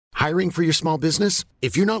Hiring for your small business?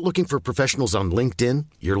 If you're not looking for professionals on LinkedIn,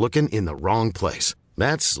 you're looking in the wrong place.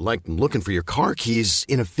 That's like looking for your car keys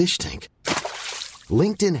in a fish tank.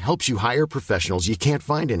 LinkedIn helps you hire professionals you can't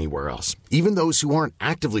find anywhere else, even those who aren't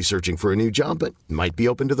actively searching for a new job but might be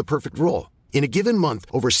open to the perfect role. In a given month,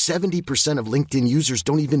 over 70% of LinkedIn users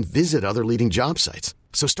don't even visit other leading job sites.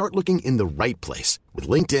 So start looking in the right place. With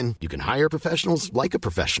LinkedIn, you can hire professionals like a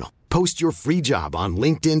professional. Post your free job on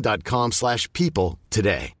linkedin.com/people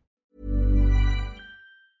today.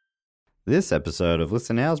 This episode of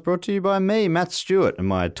Listen Now is brought to you by me, Matt Stewart, and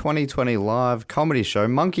my 2020 live comedy show,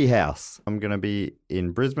 Monkey House. I'm going to be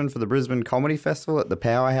in Brisbane for the Brisbane Comedy Festival at the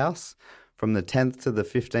Powerhouse from the 10th to the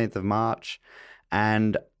 15th of March,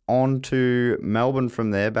 and on to Melbourne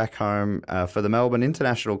from there, back home for the Melbourne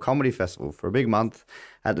International Comedy Festival for a big month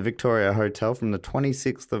at the Victoria Hotel from the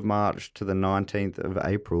 26th of March to the 19th of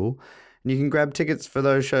April. And you can grab tickets for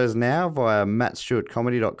those shows now via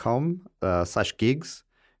mattstewartcomedy.com/gigs.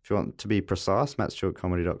 If you want to be precise,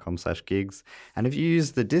 mattstewartcomedy.com/gigs. And if you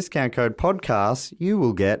use the discount code podcast, you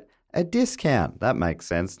will get a discount. That makes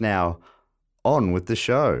sense. Now, on with the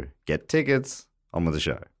show. Get tickets, on with the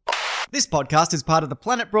show. This podcast is part of the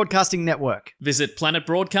Planet Broadcasting Network. Visit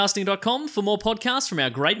planetbroadcasting.com for more podcasts from our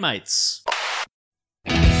great mates.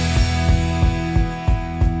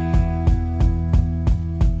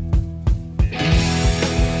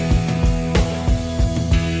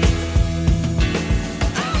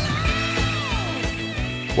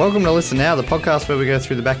 Welcome to Listen Now, the podcast where we go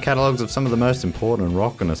through the back catalogues of some of the most important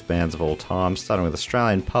rockinest bands of all time, starting with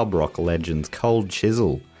Australian pub rock legends Cold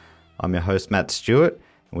Chisel. I'm your host, Matt Stewart,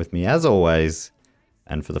 and with me, as always,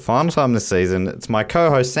 and for the final time this season, it's my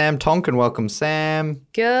co-host, Sam Tonkin. Welcome, Sam.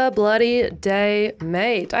 Good bloody day,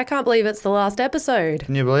 mate. I can't believe it's the last episode.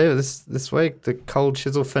 Can you believe it? This week, the Cold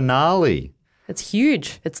Chisel finale. It's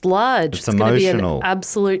huge. It's large. It's emotional. Going to be an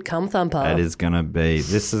absolute cum thumper. It is going to be.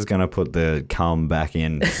 This is going to put the cum back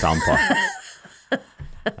in thumper.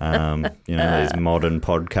 These modern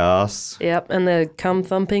podcasts. Yep, and the cum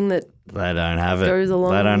thumping that they don't have it. Goes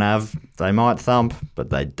along. They might thump, but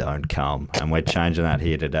they don't come. And we're changing that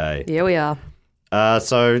here today. Yeah, we are.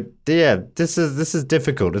 This is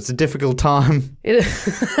difficult. It's a difficult time.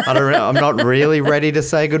 I'm not really ready to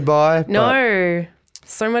say goodbye. No.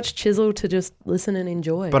 So much chisel to just listen and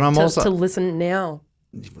enjoy. But I'm also to listen now.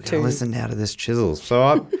 We've got to listen now to this chisel. So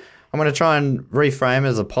I'm going to try and reframe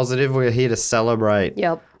as a positive. We're here to celebrate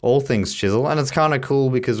all things chisel. And it's kind of cool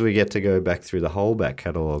because we get to go back through the whole back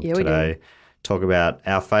catalogue today. Talk about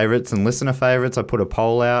our favourites and listener favourites. I put a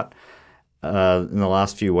poll out in the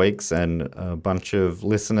last few weeks and a bunch of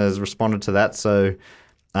listeners responded to that. So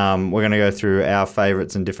we're going to go through our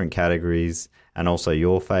favourites in different categories and also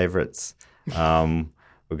your favourites.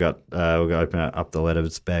 We're going to open up the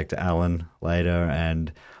letters bag to Alan later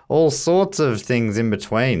and all sorts of things in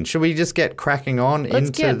between. Should we just get cracking on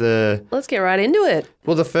Let's get right into it.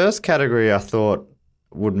 Well, the first category I thought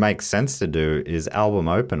would make sense to do is album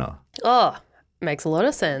opener. Oh, makes a lot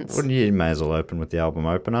of sense. Wouldn't you? May as well open with the album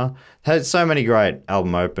opener. Had so many great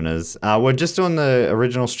album openers. We're just doing the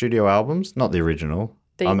original studio albums, not the original.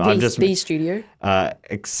 The studio.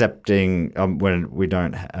 Excepting when we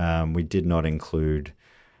did not include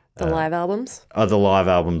the live albums. The live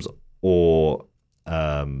albums or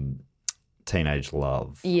Teenage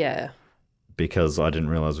Love. Yeah. Because I didn't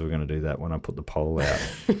realize we were going to do that when I put the poll out.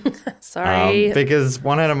 Sorry. Because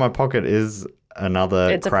One Hand in My Pocket is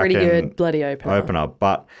another. It's a pretty good bloody opener.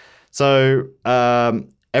 But so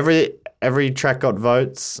every track got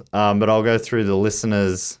votes, but I'll go through the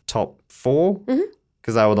listeners' top 4. Mm-hmm.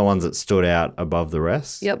 Because they were the ones that stood out above the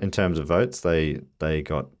rest in terms of votes. They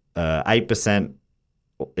got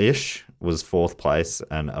 8%-ish was 4th place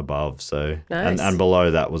and above. So nice. and below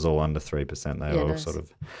that was all under 3%. They were all sort of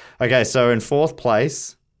okay. So in 4th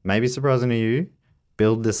place, maybe surprising to you,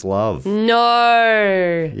 Build This Love.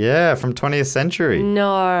 No. Yeah, from 20th Century.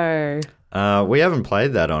 No. We haven't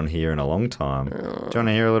played that on here in a long time. Do you want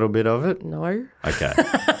to hear a little bit of it? No. Okay.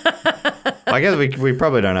 I guess we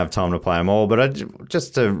probably don't have time to play them all, but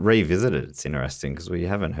just to revisit it, it's interesting because we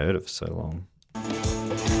haven't heard it for so long.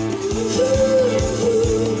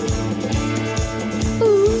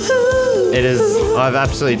 It is. I've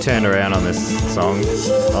absolutely turned around on this song.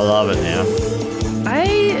 I love it now.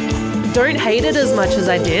 I don't hate it as much as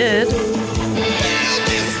I did.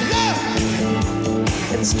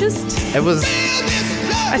 It's just. It was.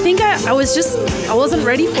 I think I wasn't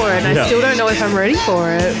ready for it, and I still don't know if I'm ready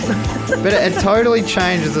for it. But it totally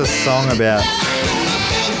changes the song about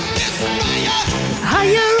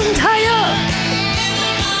higher and higher.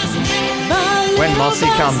 When Mossy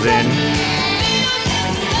comes in,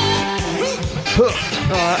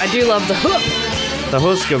 Oh, I do love the hook. The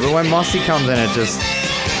hook's good, but when Mossy comes in, it's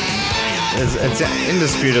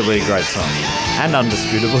indisputably a great song. And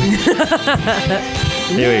undisputably.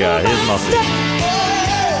 Here we go. Here's Mossy.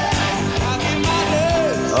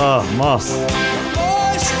 Oh, Moss.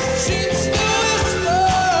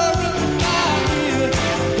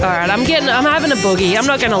 All right, I'm having a boogie. I'm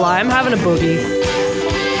not gonna lie, I'm having a boogie.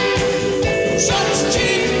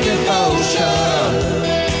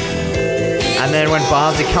 And then when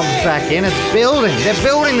Barnsley comes back in, it's building. They're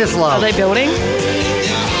building this love. Are they building?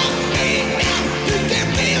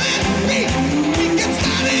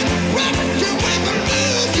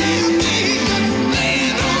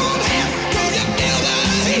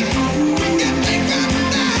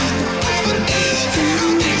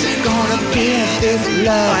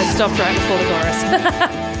 I stopped right before the chorus.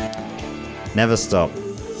 Never stop.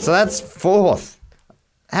 So that's fourth.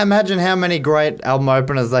 Imagine how many great album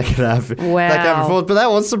openers they could have. Wow. That came in fourth. But that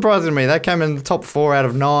was surprising to me. That came in the top 4 out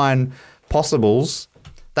of 9 possibles.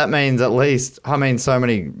 That means at least, so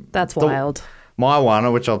many. That's wild. My one,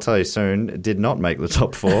 which I'll tell you soon, did not make the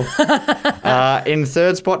top 4. In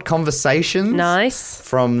third spot, Conversations. Nice.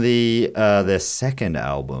 From their second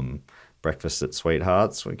album, Breakfast at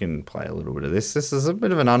Sweethearts. We can play a little bit of this. This is a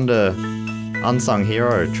bit of an unsung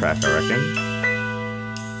hero track, I reckon.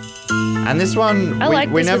 And this one, I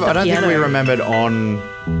don't think we remembered on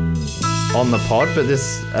the pod, but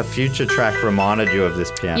a future track reminded you of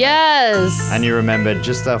this piano. Yes. And you remembered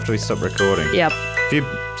just after we stopped recording. Yep.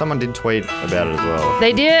 Someone did tweet about it as well.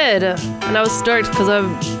 They did. And I was stoked because I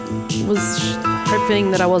was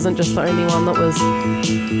hoping that I wasn't just the only one that was.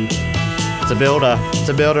 It's a builder. It's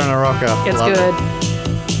a builder and a rocker. It's Love good.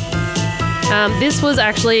 It. This was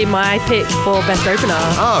actually my pick for best opener.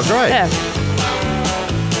 Oh, great. Yeah.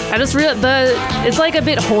 I just it's like a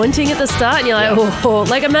bit haunting at the start, and you're like, oh,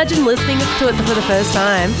 like imagine listening to it for the first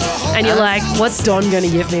time, and you're like, what's Don going to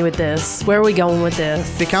give me with this? Where are we going with this?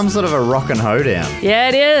 It becomes sort of a rock and hoedown. Yeah,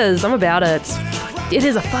 it is. I'm about it. It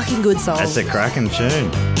is a fucking good song. It's a cracking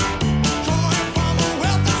tune.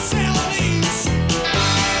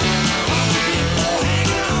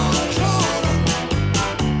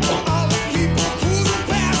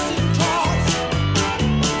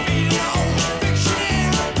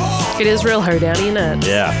 It is real hoedowny, isn't it?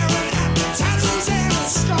 Yeah.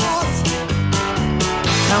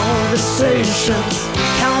 Conversations.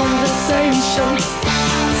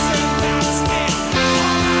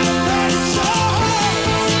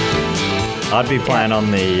 I'd be playing on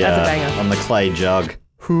the clay jug.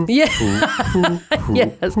 Yeah.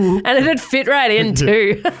 Yes. And it'd fit right in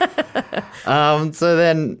too. So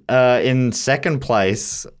then in second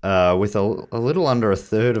place, with a little under a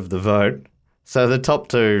third of the vote, so the top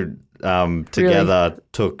 2 together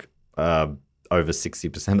took over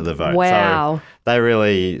 60% of the vote. Wow. So they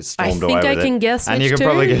really stormed away with it. I think I can guess which and you can two.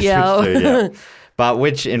 probably guess which 2, yeah. But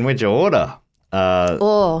in which order?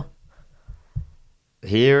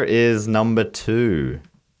 Here is number 2.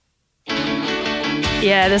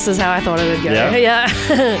 Yeah, this is how I thought it would go. Yeah.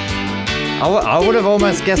 I would have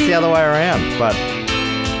almost guessed the other way around, but...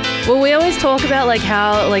 Well, we always talk about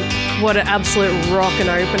what an absolute rock and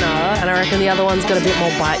opener, and I reckon the other one's got a bit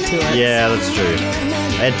more bite to it. Yeah, that's true.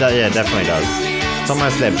 It definitely does. It's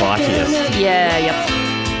almost their bitiest. Yeah, yep.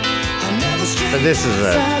 But this is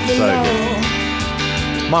so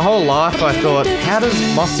good. My whole life I thought, how does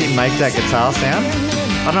Mossy make that guitar sound?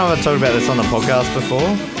 I don't know if I've talked about this on the podcast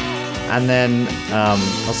before. And then I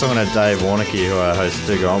was talking to Dave Warnicky, who I host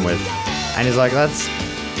Do Go On with, and he's like, that's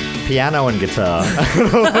piano and guitar.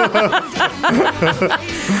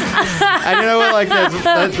 And you know what, like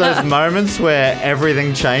those moments where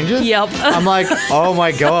everything changes? Yep. I'm like, oh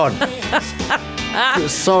my God.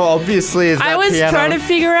 So obviously is that piano. I was trying to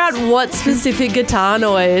figure out what specific guitar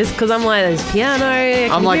noise, because I'm like, there's piano,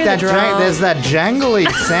 I'm like, there's that jangly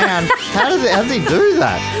sound. How does he do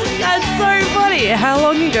that? That's so funny. How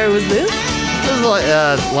long ago was this? This was like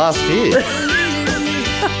last year.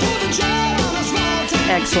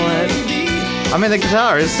 Excellent. I mean, the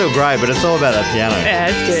guitar is still great, but it's all about that piano. Yeah,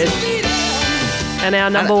 it's good. And our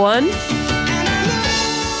number 1?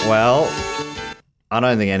 Well, I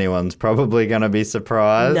don't think anyone's probably going to be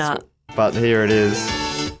surprised. Nah. But here it is.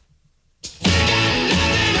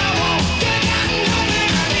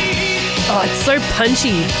 Oh, it's so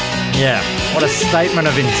punchy. Yeah. What a statement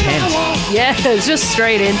of intent. Yeah, it's just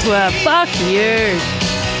straight into it. Fuck you.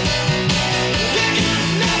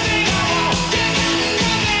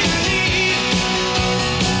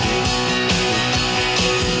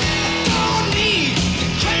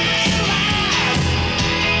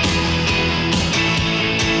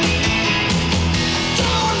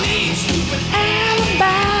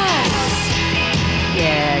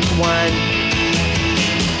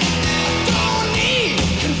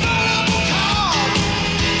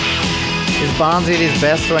 Barnsley at his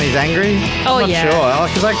best when he's angry? Oh, I'm not yeah. sure.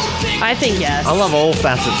 'Cause I think yes. I love all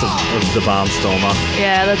facets of the Barnstormer.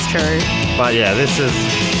 Yeah, that's true. But yeah, this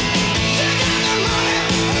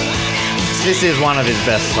is one of his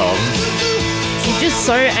best songs. He's just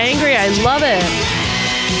so angry. I love it.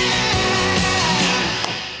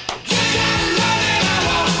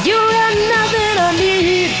 You are nothing I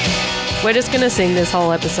need. We're just going to sing this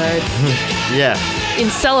whole episode Yeah.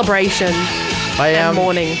 in celebration and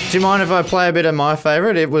mourning. Do you mind if I play a bit of my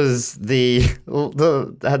favourite? It was had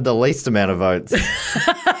the least amount of votes.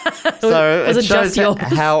 So Was it it shows just yours?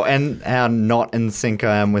 how not in sync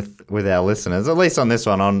I am with our listeners. At least on this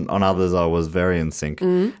one. On others, I was very in sync.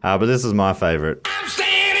 Mm-hmm. But this is my favourite. I'm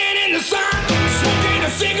standing in the sun, smoking a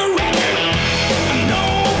cigarette.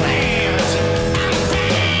 No plans.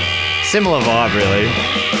 Similar vibe, really.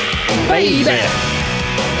 Baby.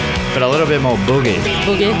 But a little bit more boogie.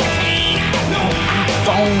 Boogie.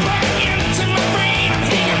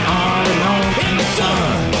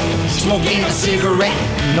 Smoking a cigarette,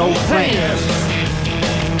 no plans.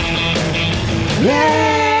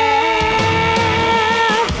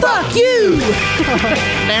 Yeah, fuck you.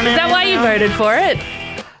 Is that why you voted for it?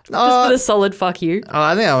 Just for the solid fuck you.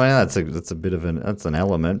 I mean that's a bit of an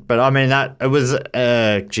element, but I mean that it was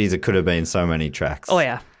geez, it could have been so many tracks. Oh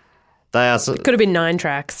yeah, could have been 9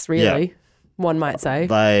 tracks, really. Yeah. One might say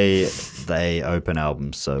they open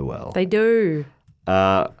albums so well. They do.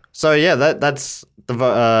 So yeah, that's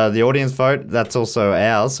the audience vote. That's also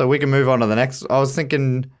ours. So we can move on to the next. I was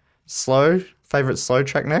thinking favorite slow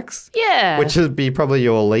track next. Yeah, which would be probably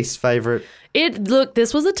your least favorite. Look,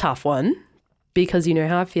 this was a tough one because you know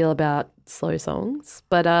how I feel about slow songs.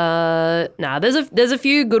 But there's a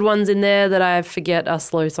few good ones in there that I forget are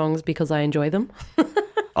slow songs because I enjoy them.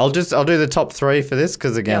 I'll do the top 3 for this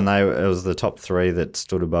because again, it was the top 3 that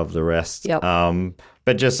stood above the rest. Yep.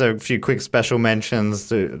 But just a few quick special mentions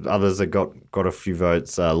to others that got a few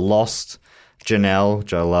votes. Lost, Janelle,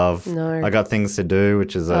 which I love. No. I Got Things to Do,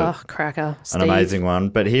 which is cracker. Steve. an amazing one.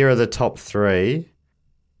 But here are the top 3.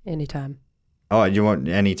 Anytime. Oh, you want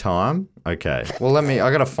any time? Okay. Well, I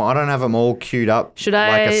don't have them all queued up Should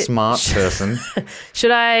like I- a smart person.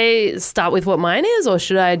 Should I start with what mine is, or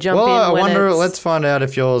should I jump in? Well, I when wonder, it's... let's find out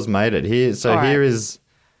if yours made it. Here right. is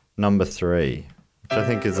number 3, which I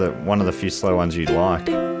think is one of the few slow ones you'd like.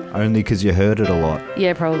 Only because you heard it a lot.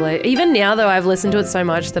 Yeah, probably. Even now, though, I've listened to it so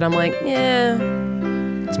much that I'm like, yeah.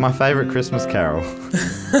 It's my favourite Christmas carol,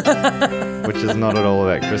 which is not at all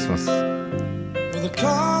about Christmas. With a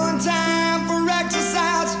calling time for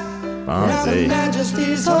exercise. Barnsley.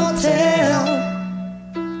 Majesty's Hotel.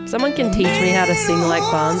 Someone can teach me how to sing like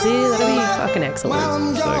Barnsley. That'd be fucking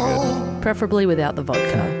excellent. So good. Preferably without the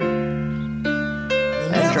vodka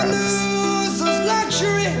and drugs.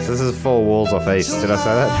 So this is 4 Walls Off East. Did I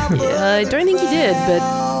say that? Yeah, I don't think you did, but...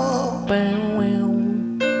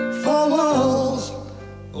 4 walls,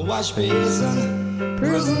 a wash basin,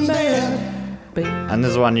 prison bed. And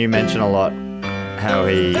there's one you mention a lot, how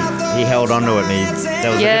he held onto it, and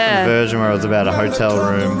there was a different version where it was about a hotel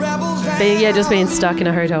room. Just being stuck in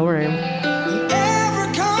a hotel room.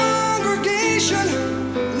 Every congregation,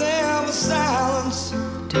 there was silence.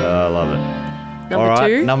 I love it. Number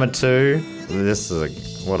 2? Number 2. This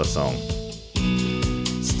is what a song.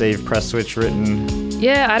 Steve Presswich written.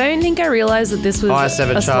 Yeah, I don't think I realised that this was Highest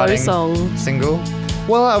ever a slow charting song. single.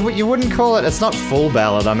 Well, you wouldn't call it. It's not full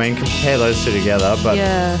ballad. I mean, compare those two together. But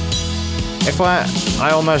Yeah. if I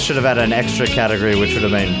almost should have had an extra category, which would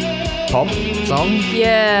have been pop song.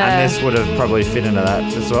 Yeah. And this would have probably fit into that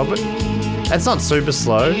as well. But it's not super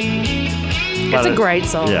slow. It's a great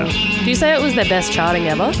song. Yeah. Do you say it was their best charting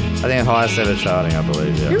ever? I think highest ever charting, I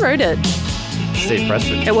believe. Who Yeah. wrote it? Steve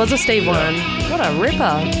Presswich. It was a Steve one. What a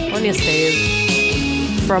ripper. On your Steve.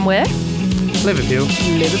 From where? Liverpool.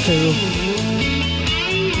 Liverpool.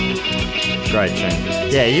 Great tune.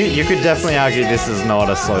 Yeah, you could definitely argue this is not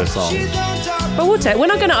a slow song. But we're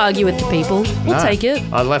not going to argue with the people. We'll No. take it.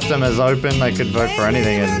 I left them as open. They could vote for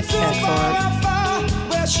anything, and Excellent.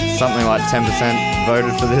 something like 10%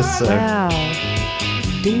 voted for this. So. Wow.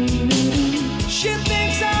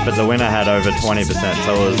 But the winner had over 20%.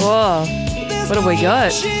 So it was Whoa. What have we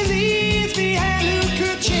got?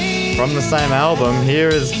 from the same album. Here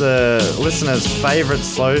is the listener's favourite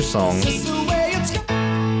slow song.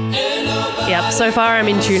 Yep, so far I'm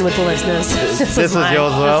in tune with the listeners. This is mine.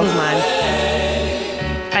 yours as well? This is mine.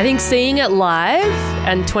 I think seeing it live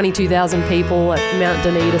and 22,000 people at Mount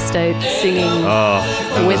Dunedin Estate singing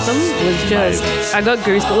with them was just... amazing. I got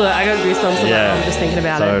goosebumps. Look, I got goosebumps Yeah, I'm just thinking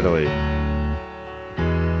about it. totally.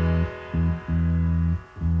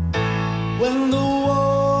 When the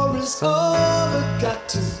war is over, got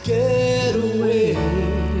to get away.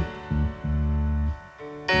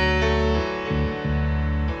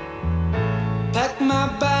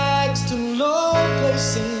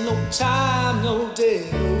 time, no day.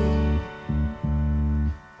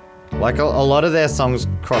 Like a lot of their songs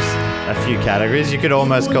cross a few categories. You could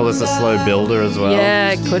almost call this a slow builder as well.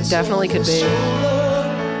 Yeah, it definitely could be.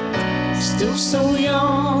 Still so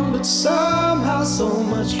young, but somehow so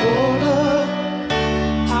much older.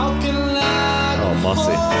 How can I Oh,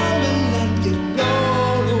 Mossy. and let get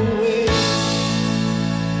blown away?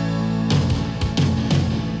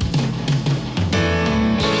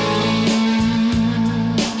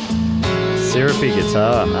 Syrupy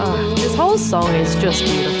guitar. Oh, this whole song is just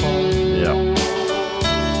beautiful. Yeah.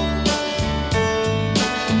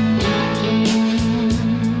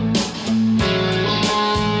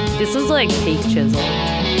 This is like peak Chisel.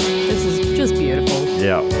 This is just beautiful.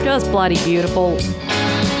 Yeah. Just bloody beautiful.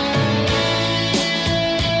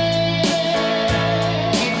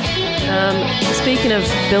 Speaking of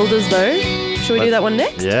builders, though, should we do that one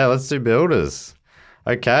next? Yeah, let's do builders.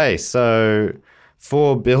 Okay, so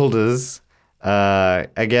for builders,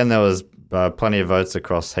 again, there was plenty of votes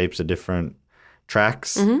across heaps of different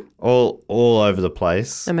tracks, all over the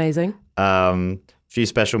place. Amazing. Few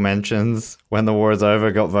special mentions. When the War Is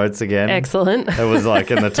Over got votes again. Excellent. It was like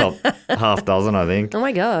in the top half dozen, I think. Oh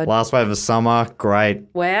my God. Last Wave of Summer, great.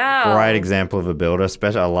 Wow. Great example of a builder.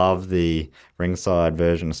 Especially, I love the ringside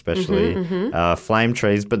version, especially. Flame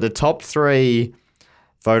Trees. But the top three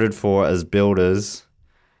voted for as builders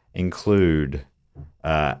include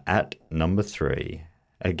at number 3,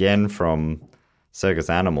 again from Circus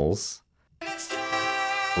Animals,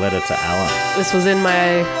 Letter to Alan. This was in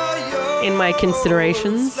my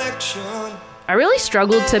considerations. I really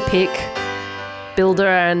struggled to pick builder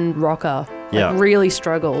and rocker. Yeah. Really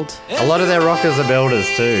struggled. A lot of their rockers are builders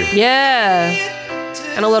too. Yeah.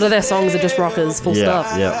 And a lot of their songs are just rockers, full stop.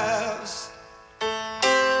 Yeah.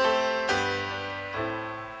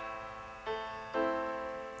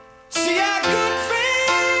 See our good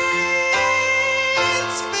friends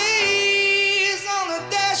face on the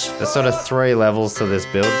dashboard. There's sort of 3 levels to this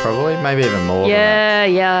build, probably, maybe even more than that.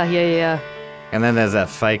 Yeah. And then there's that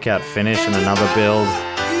fake out finish and another build.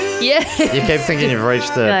 Yeah. You keep thinking you've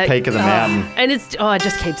reached the Like, peak of the mountain. And it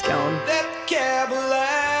just keeps going. That cab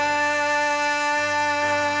alive.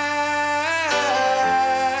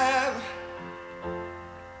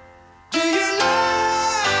 Do you know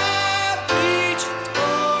I reach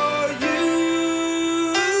for you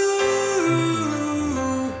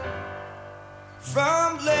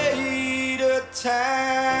from later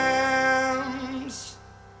times?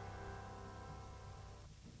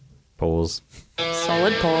 Pause.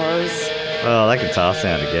 Solid pause. Oh, that guitar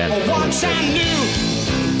sound again. Once I knew,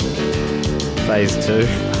 Phase 2.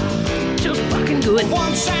 Just fucking good.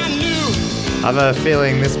 once I knew. I have a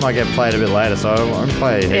feeling this might get played a bit later, so I won't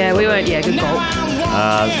play heaps Yeah, of we it. won't. Yeah, good Now call.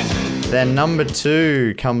 I'm walking. Then number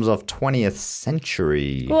 2 comes off 20th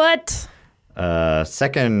Century. What?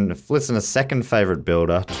 Listener's second favourite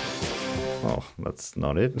builder. Oh, that's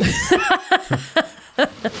not it.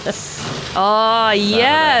 Oh,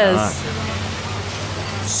 yes.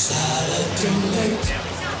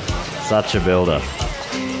 Such a builder.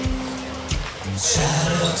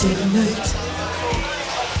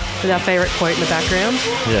 With our favourite quote in the background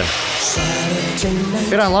Yeah.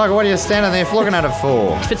 If you don't like it, what are you standing there looking at it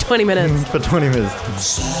for? for 20 minutes. For 20 minutes.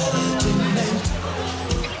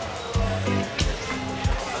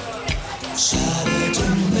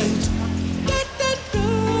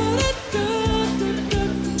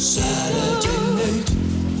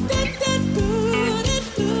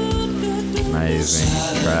 Amazing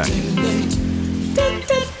track.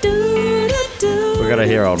 We've got to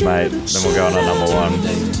hear Old Mate, then we'll go on to number 1.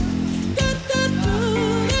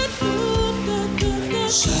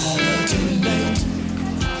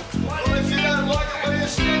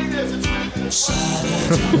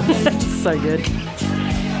 So good.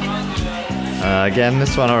 Again,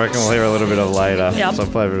 this one I reckon we'll hear a little bit of later. Yep. So I'll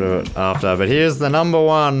play a bit of it after. But here's the number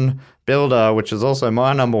 1 builder, which is also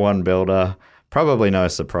my number 1 builder. Probably no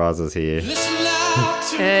surprises here. Listen loud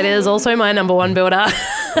to It is also my number 1 builder.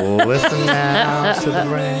 Listen now to the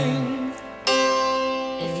rain.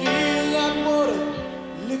 feel like water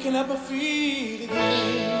licking at my feet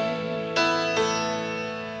again.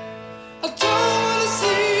 I don't wanna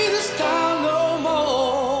see the sky no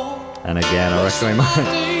more. And again, I reckon we might.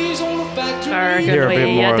 Days on the factory. I reckon Hear a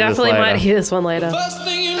bit more of this definitely later. might hear this one later. First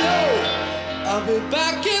thing you know, I'll be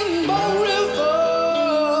back in my river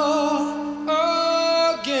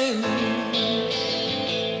again.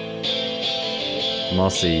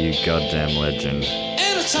 Mossy, you goddamn legend.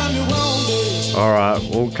 Anytime you want me. All right,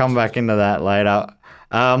 we'll come back into that later.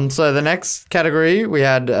 So the next category we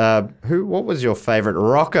had, what was your favourite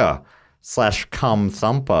rocker / cum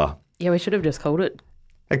thumper? Yeah, we should have just called it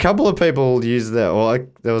A couple of people used that. Well,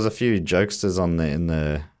 there was a few jokesters on in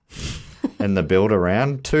the build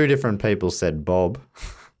around. 2 different people said Bob.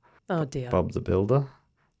 Oh dear. Bob the Builder.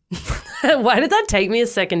 Why did that take me a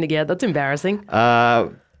second to get? That's embarrassing.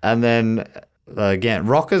 And then again,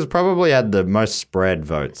 Rockers probably had the most spread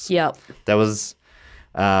votes. Yep. There was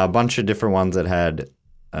a bunch of different ones that had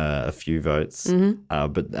a few votes, and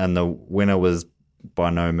the winner was by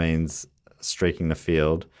no means streaking the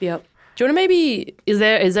field. Yep. Do you want to maybe? Is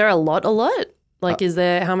there a lot? Like, is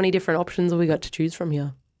there how many different options have we got to choose from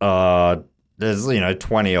here? There's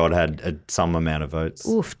 20 odd had some amount of votes.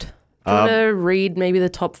 Oofed. Do you want to read maybe the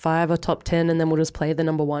top 5 or top 10, and then we'll just play the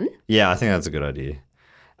number 1? Yeah, I think that's a good idea.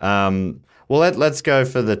 Well, let's go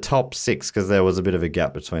for the top 6 because there was a bit of a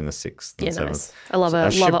gap between the 6th and 7th. Nice. I love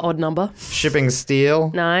an odd number. Shipping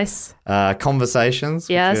Steel. Nice. Conversations.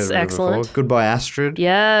 Yes, excellent. Goodbye Astrid.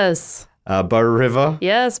 Yes. Bow River.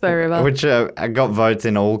 Yes, Bow River. Which got votes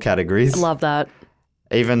in all categories. I love that.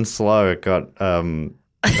 Even Slow, it got a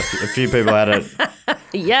few people had it.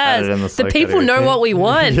 Yes, had it in the people know what we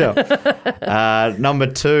want. Yeah. Number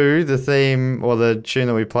 2, the theme or the tune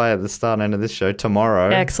that we play at the start and end of this show, Tomorrow.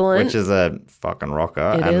 Excellent. Which is a fucking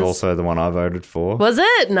rocker It and is. also the one I voted for. Was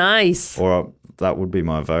it? Nice. Or that would be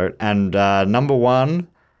my vote. And number 1,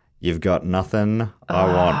 You've Got Nothing I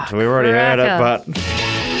Want. We've already heard it, but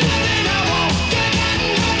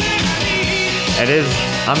it is.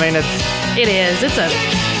 I mean, It is. It's a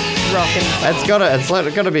rocking song.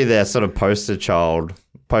 It's got to be their sort of poster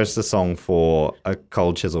song for a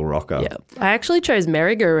cold chisel rocker. Yeah. I actually chose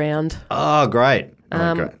Merry-Go-Round. Oh, great.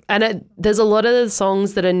 Great. And there's a lot of the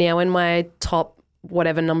songs that are now in my top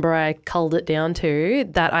whatever number I culled it down to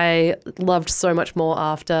that I loved so much more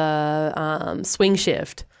after Swing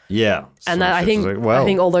Shift. Yeah. And I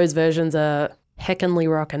think all those versions are heckin'ly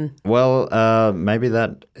rockin'. Well, maybe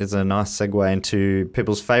that is a nice segue into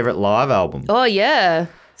people's favourite live album. Oh, yeah.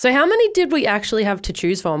 So how many did we actually have to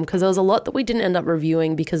choose from? Because there was a lot that we didn't end up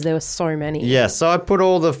reviewing because there were so many. Yeah, so I put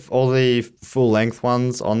all the full-length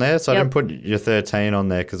ones on there. So I didn't put your 13 on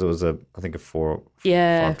there because it was, I think, a 5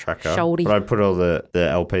 tracker. Shouldy. But I put all the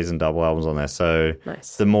LPs and double albums on there. So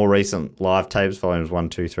Nice. the more recent live tapes, volumes 1,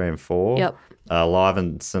 2, 3, and 4. Yep. Live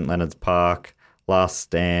in St Leonard's Park, Last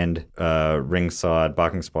Stand, Ringside,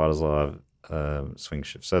 Barking Spiders Live, Swing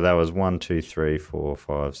Shift. So that was 1, 2, 3, 4,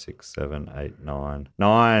 5, 6, 7, 8, 9.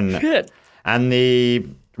 9. Shit. And it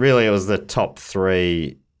was the top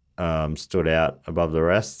 3 stood out above the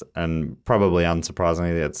rest. And probably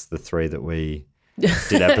unsurprisingly, that's the 3 that we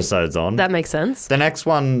did episodes on. That makes sense. The next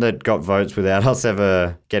one that got votes without us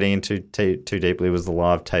ever getting into too deeply was the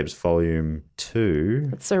Live Tapes Volume 2.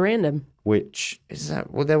 It's so random. Which is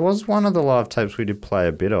that? Well, there was one of the live tapes we did play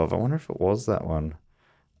a bit of. I wonder if it was that one.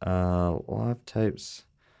 Live Tapes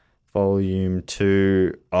Volume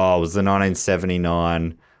 2. Oh, it was the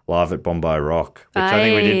 1979 Live at Bombay Rock, which I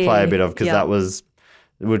think we did play a bit of because that was,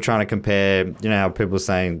 we were trying to compare, how people were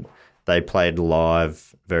saying they played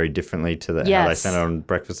live very differently to how they sounded on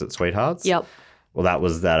Breakfast at Sweethearts. Yep. Well, that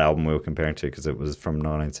was that album we were comparing to because it was from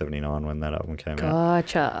 1979 when that album came out.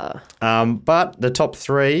 Gotcha. But the top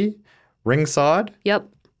 3, Ringside. Yep.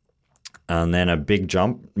 And then a big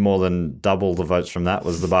jump, more than double the votes from that,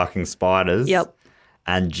 was the Barking Spiders. Yep.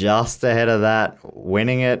 And just ahead of that,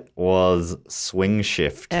 winning it was Swing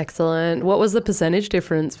Shift. Excellent. What was the percentage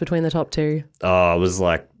difference between the top 2? Oh, it was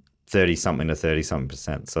like 30-something to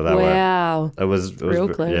 30-something%. So that wow. It was real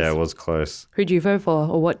close. Yeah, it was close. Who'd you vote for,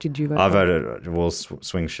 or what did you vote for? I voted, well,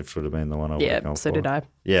 Swing Shift would have been the one I would have gone for. Yeah, so did I.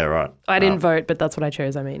 Yeah, right. I didn't vote, but that's what I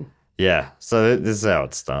chose, I mean. Yeah, so this is how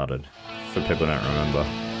it started, for people who don't remember.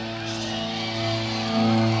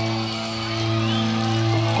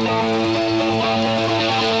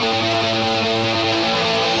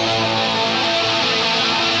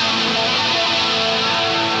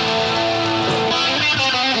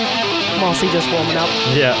 Mossy just warming up.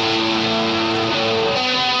 Yeah.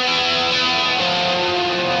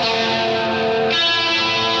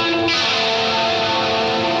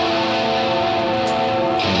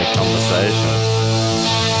 In the conversation.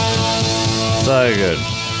 So good.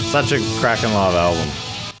 Such a cracking live album.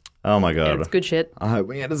 Oh my God. Yeah, it's good shit. I hope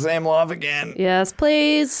we get to see him live again. Yes,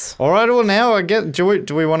 please. All right, well now do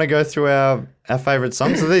we want to go through our favourite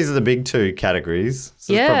songs? So these are the big 2 categories.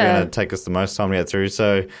 So it's probably going to take us the most time to get through.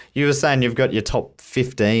 So you were saying you've got your top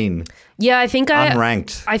 15. Yeah, I think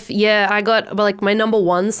unranked. I got like my number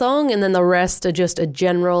 1 song, and then the rest are just a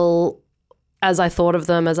general as I thought of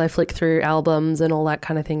them as I flick through albums and all that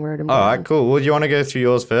kind of thing. Wrote them down. All right, cool. Well, do you want to go through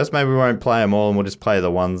yours first? Maybe we won't play them all and we'll just play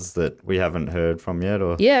the ones that we haven't heard from yet.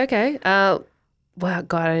 Or yeah, okay. Wow,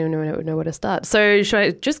 God, I don't even know where to start. So should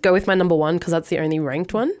I just go with my number one because that's the only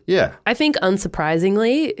ranked one? Yeah. I think,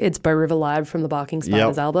 unsurprisingly, it's Bow River Live from the Barking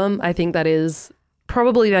Spiders album. I think that is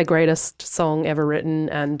probably their greatest song ever written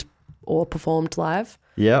and or performed live.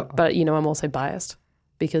 Yeah. But, I'm also biased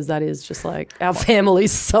because that is just like our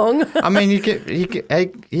family's song. I mean,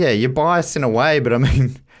 you're biased in a way, but I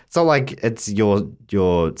mean, it's not like it's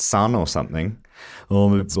your son or something. Oh,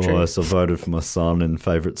 I'm biased. I voted for my son in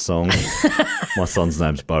favourite song. My son's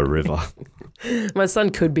name's Bow River. My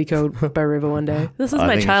son could be called Bow River one day. This is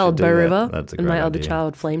my child, Bow River, That's a and great my other idea.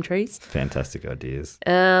 child, Flame Trees. Fantastic ideas.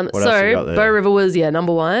 So Bow River was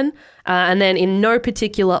number one, and then in no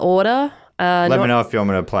particular order. Let me know if you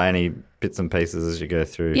want me to play any bits and pieces as you go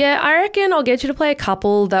through. Yeah, I reckon I'll get you to play a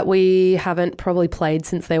couple that we haven't probably played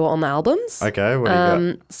since they were on the albums. Okay, what do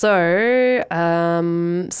you got? So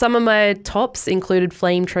some of my tops included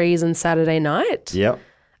Flame Trees and Saturday Night. Yep.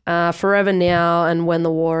 Forever Now and When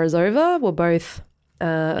the War Is Over were both,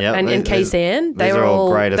 and K-San. They're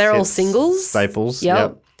all singles. Staples.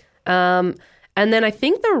 Yep. And then I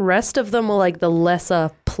think the rest of them were like the lesser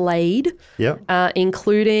played. Yep.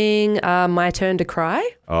 Including My Turn to Cry.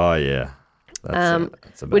 Oh, yeah.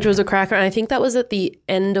 That's which was a cracker. And I think that was at the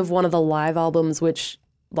end of one of the live albums, which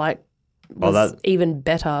was even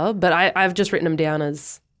better. But I've just written them down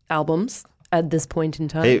as albums at this point in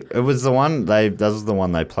time. It was the one that was the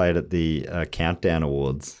one they played at the Countdown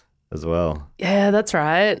Awards as well. Yeah, that's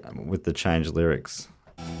right. With the changed lyrics.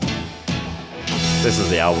 This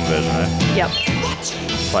is the album version, eh? Yep.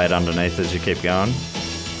 Play it underneath as you keep going.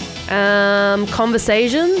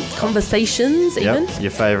 Conversations even. Yep.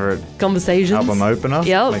 Your favourite Conversations. album opener.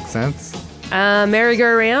 Yep. Makes sense.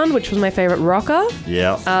 Merry-Go-Round, which was my favourite rocker.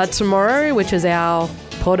 Yeah. Tomorrow, which is our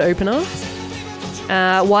pod opener.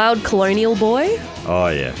 Wild Colonial Boy. Oh,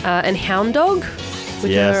 yeah. And Hound Dog,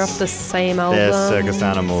 which are off the same album. They're Circus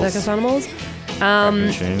Animals.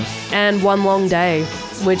 And One Long Day,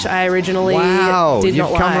 which I originally did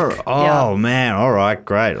not like. Man, all right,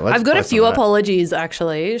 great. I've got a few apologies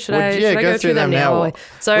actually. Should I go through them now?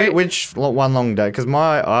 So which One Long Day? Because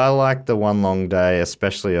I like the One Long Day,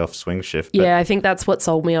 especially off Swing Shift. Yeah, I think that's what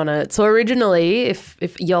sold me on it. So originally, if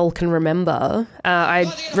y'all can remember,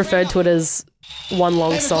 I referred to it as one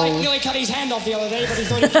long song. David Blake nearly cut his hand off the other day, but he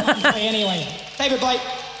thought he'd come and play anyway. David Blake.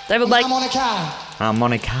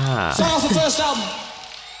 Harmonica. Song off the first album.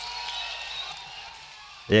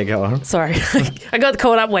 Yeah, go on. Sorry. I got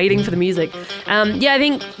caught up waiting for the music. I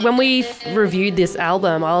think when we reviewed this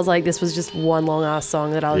album, I was like, this was just one long-ass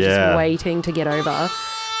song that I was just waiting to get over.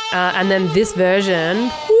 And then this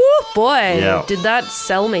version, did that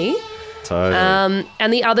sell me. Totally.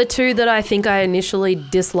 And the other two that I think I initially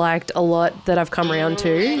disliked a lot that I've come around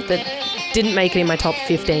to that didn't make it in my top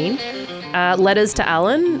 15. Letters to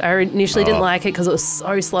Alan. I initially didn't like it because it was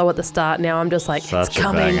so slow at the start. Now I'm just like, it's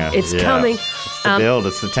coming. It's coming. It's the build.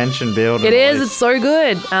 It's the tension build. It is. It's so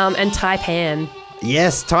good. And Taipan.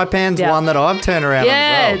 Yes, Taipan's one that I've turned around as well.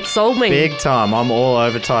 Yeah, it sold me. Big time. I'm all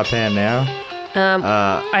over Taipan now.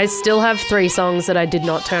 I still have 3 songs that I did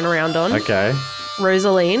not turn around on. Okay.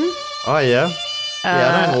 Rosaline. Oh, yeah.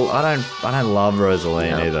 I don't love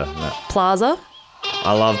Rosaline either. No. Plaza.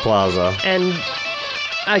 I love Plaza. And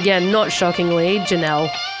again, not shockingly, Janelle.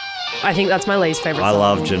 I think that's my least favourite song. I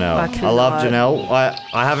love Janelle. I love Janelle.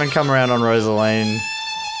 I haven't come around on Rosaline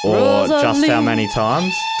or Just How Many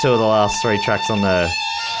Times. 2 of the last 3 tracks on the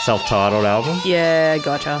self-titled album. Yeah,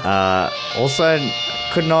 gotcha. Also,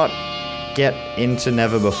 could not get into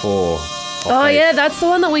Never Before. Oh, yeah, that's the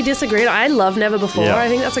one that we disagreed. I love Never Before. Yeah. I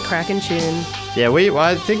think that's a cracking tune. Yeah,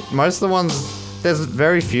 I think most of the ones, there's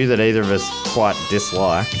very few that either of us quite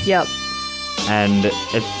dislike. Yep. And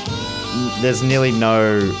there's nearly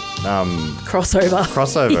no crossover.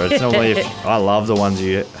 It's normally if I love the ones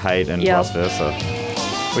you hate and vice versa,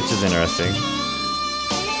 which is interesting.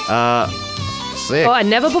 Sick. Oh, and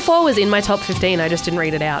Never Before was in my top 15. I just didn't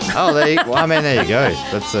read it out. There you go.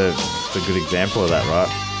 That's a good example of that, right?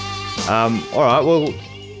 All right. Well,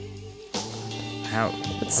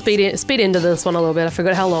 let's speed into this one a little bit. I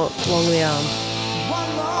forgot how long we are.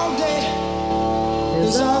 One long day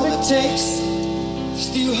is all it takes to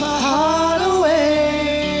steal her heart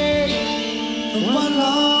away. And one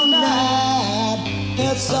long night,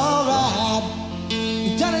 it's alright.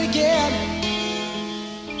 You've done it again.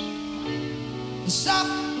 Soft,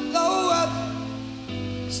 low up,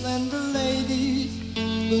 slender ladies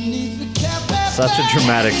beneath the carpet. Such a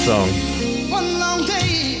dramatic song. One long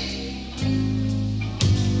day.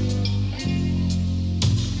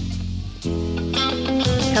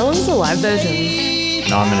 How long is the live version?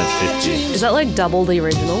 9 minutes 50. Is that like double the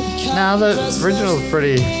original? No, the original's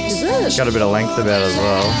pretty. Is it? Got a bit of length about it as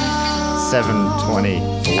well. 7:20.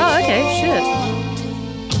 Oh, okay. Shit.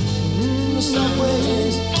 The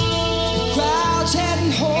subways, the crowds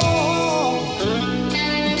heading home.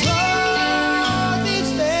 Cars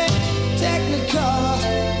each day, Technicolor.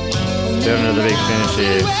 Doing another big finish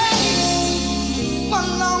here. One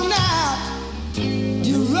long night,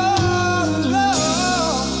 you roll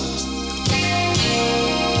alone.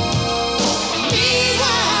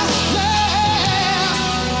 Meanwhile,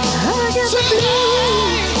 I got the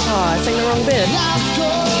blues. Oh, I sang the wrong bit. life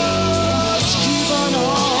goes, keep on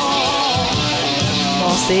on.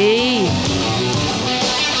 Oh, see.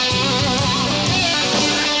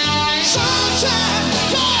 Sunshine,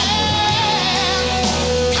 yeah,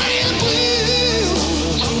 ain't the blue.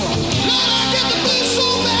 Lord, I get the blues so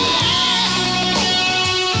bad.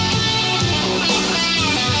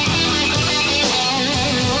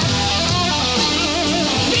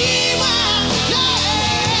 Meanwhile,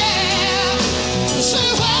 yeah, say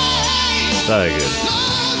why. So good.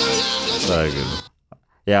 So good.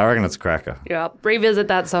 Yeah, I reckon it's a cracker. Yeah. Revisit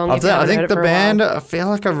that song. If you I haven't heard think it the for a while. band, I feel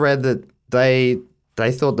like I've read that they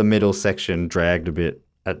thought the middle section dragged a bit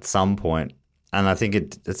at some point. And I think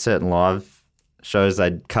at certain live shows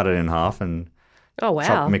they'd cut it in half and Oh,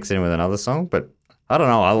 wow. mix it in with another song. But I don't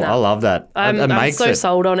know. I love that. I'm makes so it.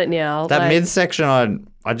 sold on it now. That like, midsection,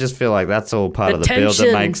 I just feel like that's all part The of the build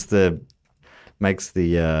that tension. makes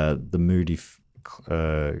the moody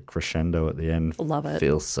crescendo at the end. Love it.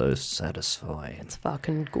 Feels so satisfying. It's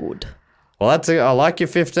fucking good. Well, that's it. I like your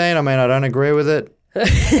 15. I mean, I don't agree with it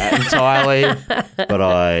entirely, but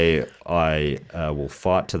I will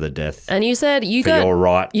fight to the death And you said for your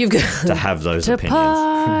right you've got to have those to opinions.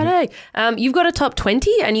 party. You've got a top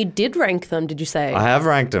 20 and you did rank them, did you say? I have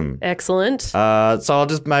ranked them. Excellent. So I'll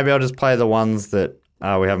just play the ones that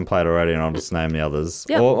we haven't played already, and I'll just name the others.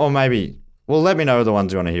 Yep. Or maybe, well, let me know the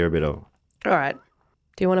ones you want to hear a bit of. All right.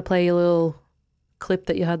 Do you want to play your little clip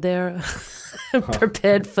that you had there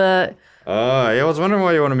prepared for? Oh, yeah, I was wondering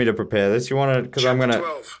why you wanted me to prepare this. You want to, because I'm going to.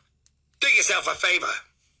 12. Do yourself a favor.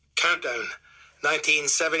 Countdown.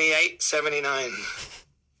 1978, 79.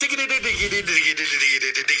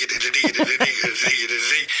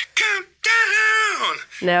 Countdown.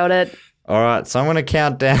 Nailed it. All right, so I'm going to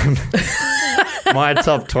count down my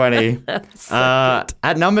top 20.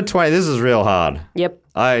 At number 20, this is real hard. Yep.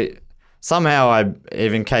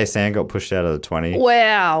 Even K-San got pushed out of the 20.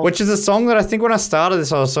 Wow. Which is a song that I think when I started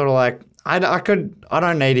this, I was sort of like, I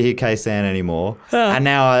don't need to hear K-San anymore. And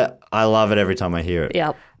now I love it every time I hear it.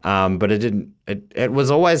 Yep. But it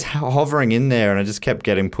was always hovering in there, and it just kept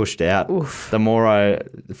getting pushed out. The more I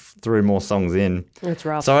threw more songs in. It's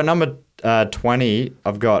rough. So at number 20,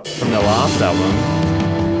 I've got from the last album.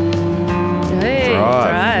 Hey,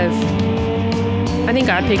 Drive. I think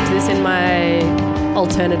I picked this in my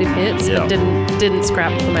alternative hits, Yeah. but didn't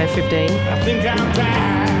scrap for my 15. I think I'm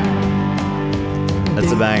tired.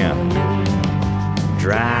 It's a banger.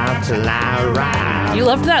 Drive till I ride. You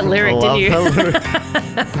loved that lyric, didn't you?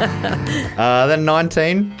 Then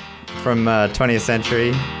 19 from 20th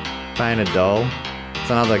Century, Painted Doll. It's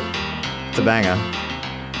a banger.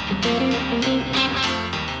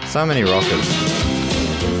 So many rockers.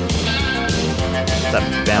 That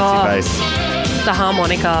bouncy bass. The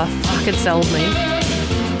harmonica fucking sells me.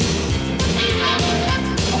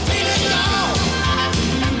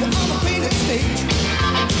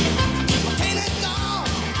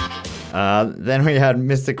 Then we had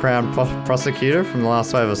Mr. Crown Prosecutor from The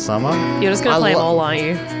Last Wave of Summer. You're just going to play them all, aren't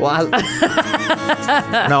you? Well,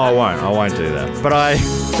 no, I won't. I won't do that. But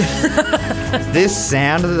this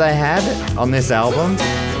sound that they had on this album,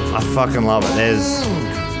 I fucking love it. There's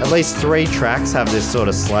at least 3 tracks have this sort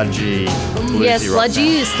of sludgy, bluesy Yeah, rock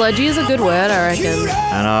sludgy. sound. Sludgy is a good word, I reckon.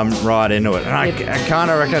 And I'm right into it. And I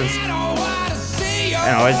kind of reckon it's,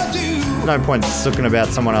 it's no point sooking about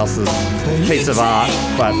someone else's piece of art,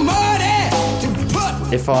 but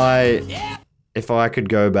if I could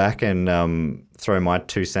go back and throw my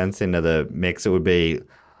 2 cents into the mix, it would be,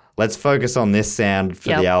 let's focus on this sound for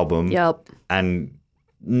the album. Yep. And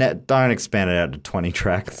don't expand it out to 20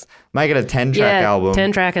 tracks. Make it a 10-track album.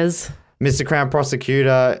 10 trackers. Mr. Crown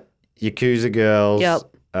Prosecutor, Yakuza Girls. Yep.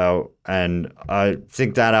 And I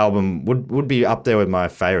think that album would be up there with my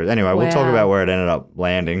favorites. Anyway, we'll talk about where it ended up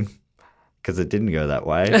landing, because it didn't go that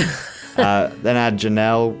way. Then I had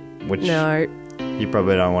Janelle, which you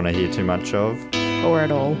probably don't want to hear too much of. Or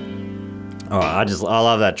at all. Oh, I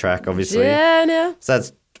love that track, obviously. Yeah, no. So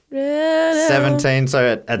that's 17.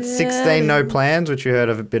 So at 16, No Plans, which you heard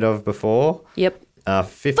a bit of before. Yep.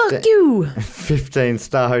 15, Fuck you. 15,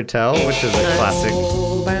 Star Hotel, which is a classic.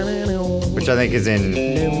 which I think is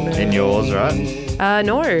in yours, right?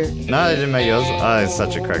 No. No, they didn't make yours. Oh, it's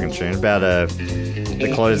such a cracking tune about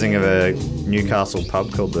the closing of a Newcastle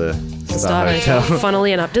pub called the Star Hotel.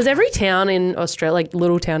 Funnily enough, does every town in Australia, like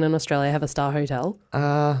little town in Australia, have a Star Hotel?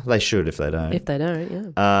 They should if they don't. If they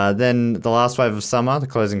don't, yeah. Then The Last Wave of Summer, the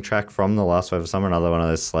closing track from The Last Wave of Summer, another one of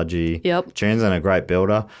those sludgy tunes and a great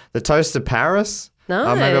builder. The Toast of Paris.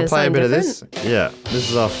 Nice. Maybe I'll play a bit of this. Yeah,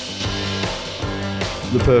 this is off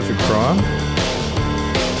The Perfect Crime.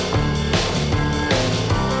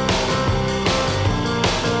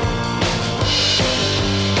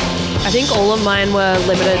 I think all of mine were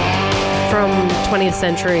limited from 20th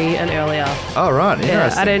century and earlier. Oh, right.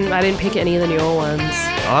 Interesting. Yeah, I didn't pick any of the newer ones.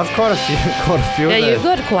 I've quite a few. Yeah, you've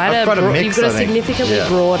got quite a mix. You've got a significantly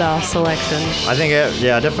broader selection. I think,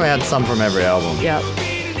 I definitely had some from every album. Yep.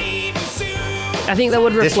 I think that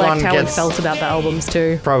would reflect how we felt about the albums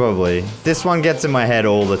too. Probably. This one gets in my head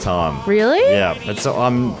all the time. Really? Yeah.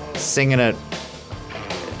 I'm singing it,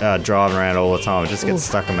 driving around all the time. It just gets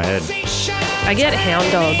stuck in my head. I get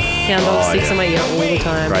Hound Dog. Hound Dog sticks in my ear all the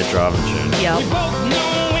time. Great driving tune. Yep.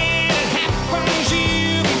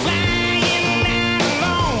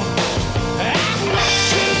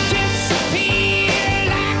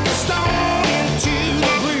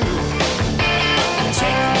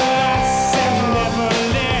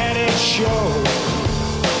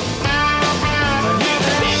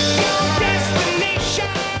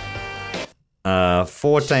 Uh,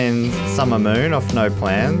 14 Summer Moon off No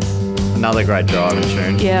Plans. Another great driving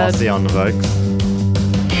tune. Yeah. Mossy on the Vokes.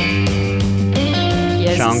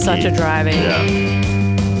 Yeah, this is such a driving. Yeah.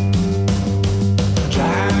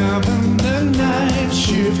 Driving the night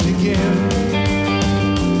shift again.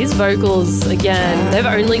 His vocals, again, they've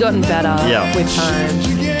only gotten better with time.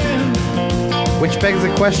 Which begs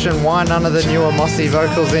the question, why none of the newer Mossy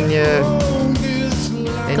vocals in your...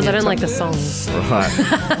 Because I don't like the songs. Right.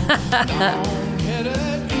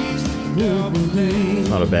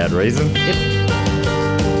 Not a bad reason. Yep.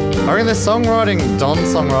 I reckon their songwriting,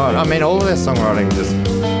 Don's songwriting, I mean all of their songwriting just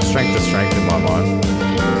strength to strength in my mind.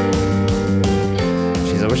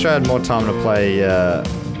 Jeez, I wish I had more time to play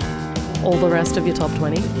all the rest of your top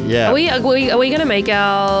 20. Yeah. Are we gonna make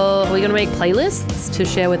playlists to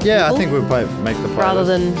share with people? Yeah, I think we'll make the playlist. Rather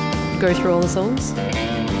than go through all the songs.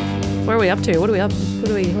 Where are we up to? What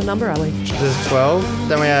number are we? This is 12.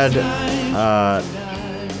 Then we had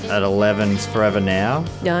at 11's Forever Now.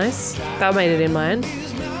 Nice. That made it in mine.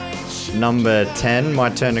 Number 10, My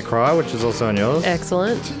Turn to Cry, which is also on yours.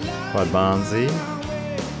 Excellent. By Barnsey.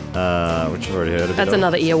 Which I've already heard of. That's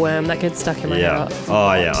another earworm that gets stuck in my head.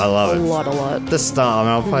 Oh, yeah, I love it. A lot. The start,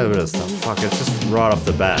 I'll play a bit of stuff. Fuck, it's just right off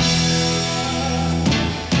the bat.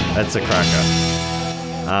 That's a cracker.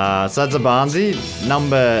 So that's a Barnsey.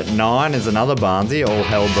 Number 9 is another Barnsey, All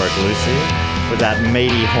Hell Broke Loose here, with that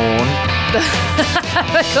meaty horn.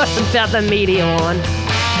 I forgot about the meaty horn.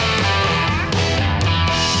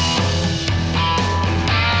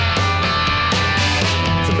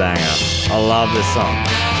 It's a banger. I love this song.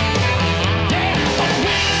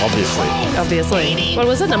 Obviously. What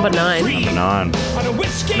was it? Number 9? Number 9.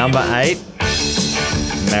 Number 8,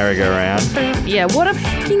 Merry-Go-Round. Yeah, what a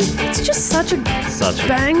fucking... It's just such a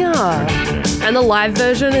banger. And the live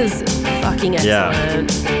version is fucking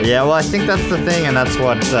excellent. Yeah, well, I think that's the thing, and that's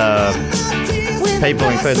what people,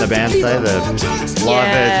 including the band, say. The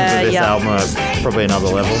live versions of this album are probably another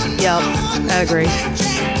level. Yep, I agree.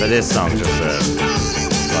 But this song's just a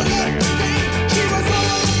bloody banger.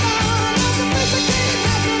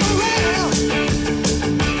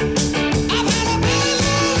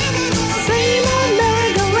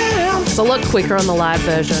 It's a lot quicker on the live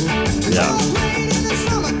version. Yeah.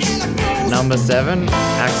 Number 7,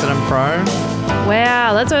 Accident Prone.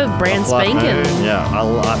 Wow, that's a brand spanking. Yeah, I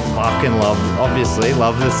fucking love this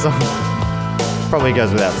song. Probably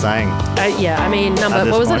goes without saying. Yeah, I mean,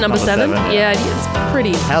 what was it, number 7? Yeah, it's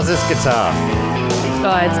pretty. How's this guitar?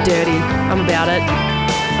 Oh, it's dirty. I'm about it.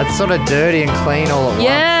 It's sort of dirty and clean all at once.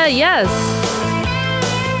 Yeah, yes.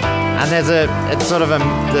 And it's sort of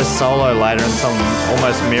the solo later and song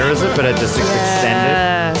almost mirrors it, but it just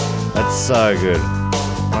extended. That's so good.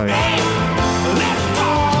 Oh, yeah.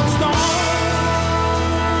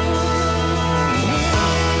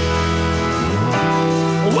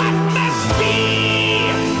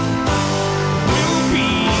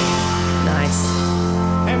 Nice.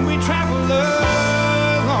 And we travel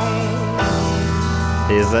along.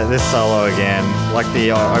 Here's this solo again, like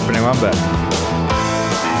the opening one, but...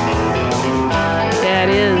 Yeah, it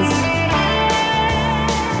is.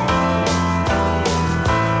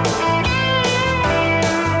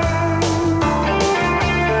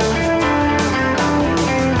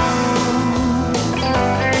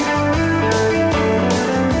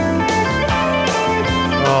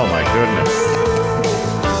 goodness.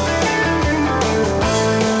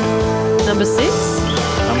 Number 6.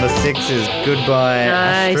 Number 6 is Goodbye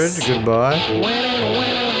Nice. Astrid. Goodbye.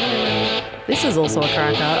 This is also a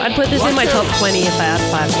cracker. I'd put this in my top 20 if I had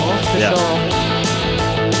 5 more, for Yeah. sure.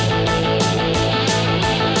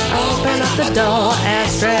 Open up the door,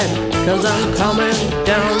 Astrid, 'cause I'm coming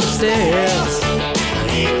downstairs.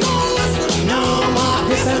 No more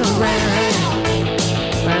pissing around.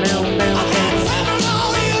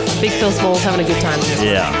 Big Phil Smalls having a good time.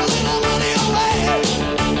 Yeah.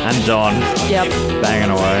 And Don. Yep.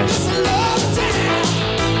 Banging away.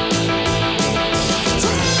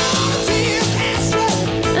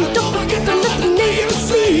 And don't forget to let the neighbors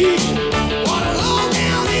see.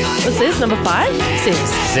 What's this? Number 5? 6.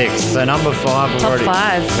 6. So number 5 we've Top already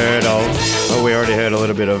 5. heard of. Well, we already heard a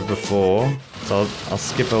little bit of before. So I'll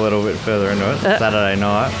skip a little bit further into it. Saturday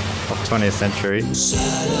Night of 20th Century.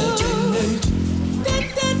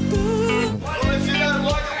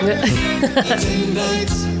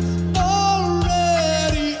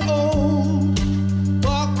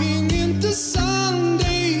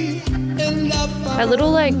 That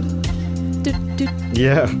little like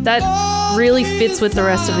Yeah. that really fits with the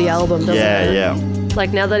rest of the album, doesn't Yeah, it? yeah.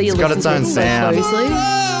 Like now that you got listen its to own it so sound. closely,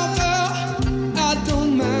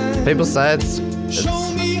 People say it's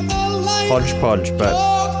hodgepodge, but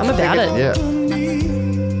I'm about it. yeah.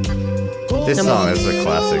 This song is a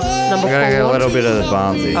classic. Number We're gonna get a 4. little bit of the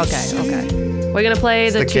Barnsey. Okay. We're gonna play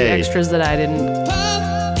the the 2 key. extras that I didn't.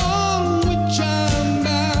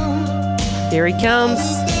 Here he comes.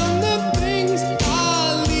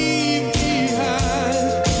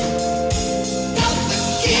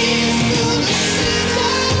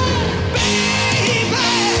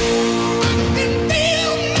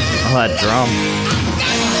 Oh, that drum.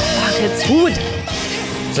 Fuck, it's good.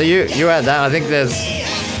 So you had that. I think there's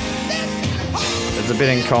a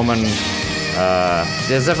bit in common.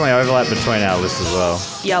 There's definitely overlap between our lists as well.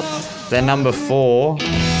 Yep. Then number 4. Do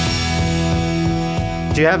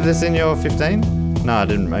you have this in your 15? No, I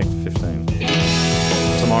didn't make 15.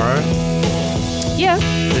 Tomorrow? Yeah.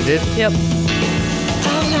 You did? Yep.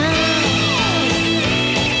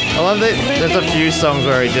 I love that there's a few songs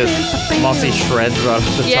where he just mossy shreds right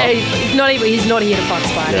at the Yeah, top. he's not here to fuck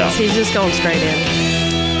spiders. Yeah. He's just going straight in.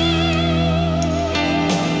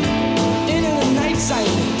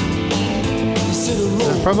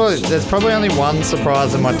 There's probably only one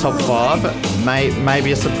surprise in my top 5.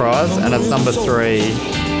 Maybe a surprise, and it's number 3.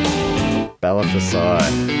 Bella Fasai.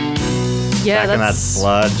 Yeah, Back in that that's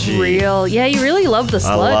sludgy. real. Yeah, you really love the I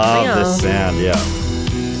sludge. love yeah. this sound, yeah.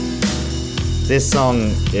 This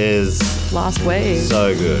song is Last Wave.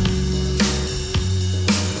 so good.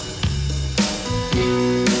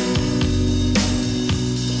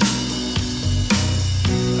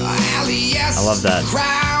 I love that.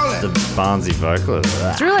 The Barnsey vocalist.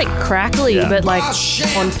 It's really like crackly, Yeah. but like I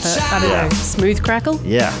don't Yeah. know, smooth crackle.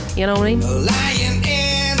 Yeah. You know what I mean?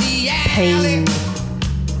 Pain.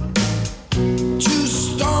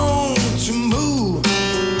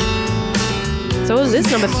 So what was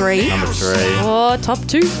this? Number 3? Number 3. Oh, top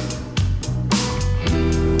 2.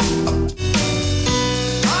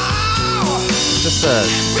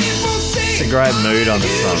 Just a great mood on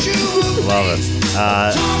this song. Love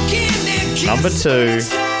it. Number 2.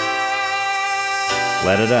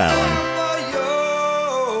 Let It Allen.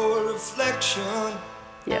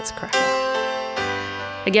 Yeah, it's cracker.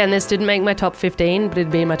 Again, this didn't make my top 15, but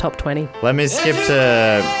it'd be in my top 20. Let me skip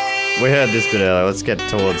to. We heard this bit earlier. Let's get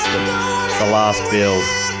towards the last build.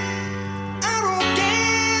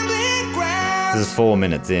 This is 4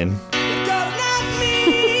 minutes in.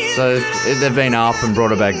 So they've been up and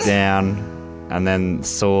brought it back down, and then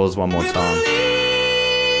soars one more time.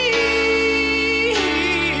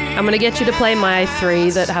 I'm going to get you to play my 3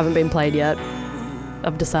 that haven't been played yet.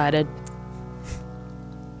 I've decided.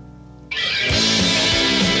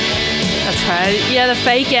 That's right. Yeah, the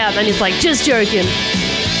fake out, then it's like, just joking.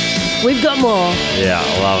 We've got more. Yeah,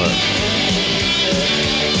 I love it.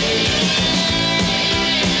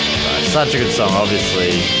 Such a good song,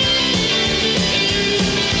 obviously.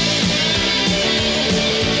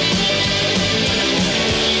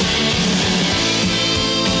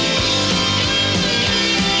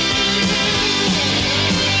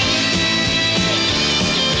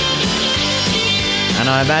 And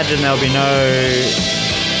I imagine there'll be no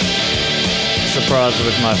surprise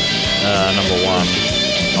with my number 1.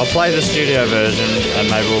 I'll play the studio version, and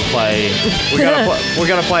maybe we'll play. We're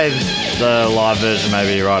gonna play the live version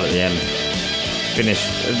maybe right at the end. Finish.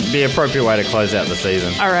 It'd be an appropriate way to close out the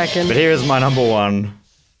season. I reckon. But here is my number 1.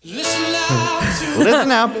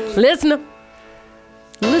 Listen up. Listen up.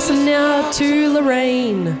 Listen now to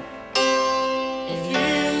Lorraine.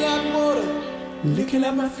 licking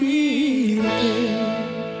at my feet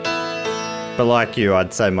again. But like you,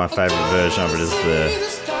 I'd say my favourite version of it is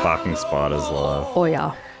the Barking Spiders live. Oh,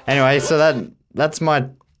 yeah. Anyway, so that's my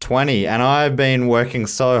 20, and I've been working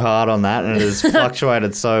so hard on that, and it has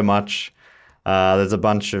fluctuated so much. There's a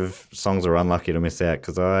bunch of songs that are unlucky to miss out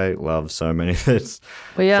because I love so many of its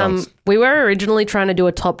songs. We were originally trying to do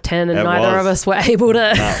a top 10 and neither of us were able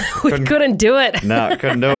to. No, we couldn't do it. No,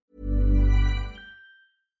 couldn't do it.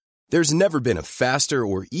 There's never been a faster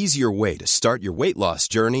or easier way to start your weight loss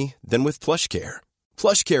journey than with PlushCare.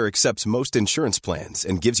 PlushCare accepts most insurance plans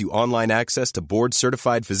and gives you online access to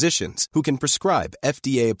board-certified physicians who can prescribe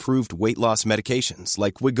FDA-approved weight loss medications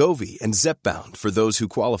like Wegovy and Zepbound for those who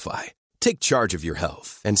qualify. Take charge of your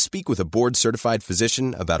health and speak with a board-certified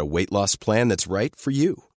physician about a weight loss plan that's right for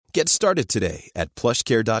you. Get started today at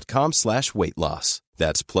plushcare.com/weight-loss.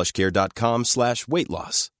 That's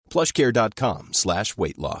plushcare.com/weight-loss.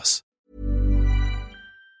 plushcare.com/weight-loss.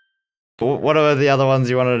 What are the other ones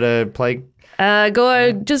you wanted to play?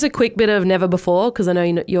 Go just a quick bit of Never Before because I know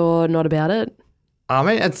you're not about it. I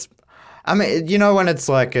mean, you know when it's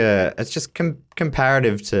like it's just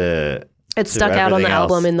comparative to. It's stuck out on the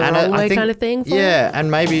album in the wrong way kind of thing. Yeah, and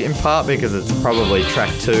maybe in part because it's probably track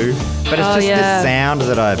 2, but it's just the sound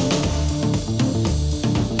that I.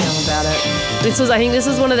 Tell about it. I think this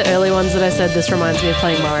is one of the early ones that I said this reminds me of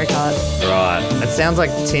playing Mario Kart. Right. It sounds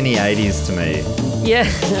like tinny 80s to me. Yeah.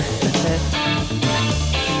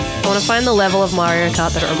 I want to find the level of Mario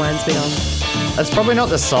Kart that it reminds me of. It's probably not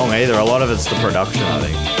the song either. A lot of it's the production, I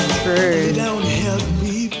think. True.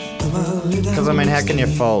 Because, I mean, how can you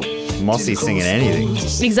fault Mossy singing anything?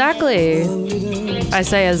 Exactly. I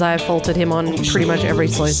say as I faulted him on pretty much every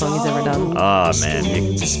slow song he's ever done. Oh, man.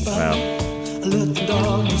 Well. Let the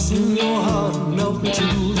darkness in your heart melt into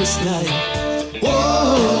this night.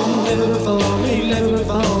 Whoa, never before me, never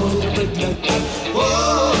before did it break like that.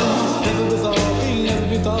 Whoa, never before me, never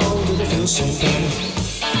before did it feel so bad.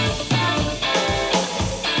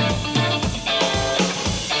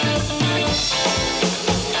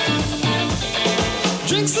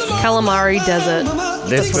 Calamari Desert.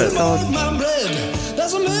 This was called. I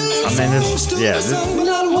mean,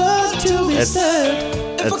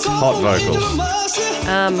 it's hot vocals.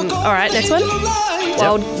 All right, next one.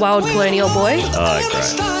 Wild Colonial Boy. Oh,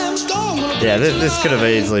 great. Yeah, this could have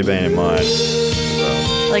easily been in mine.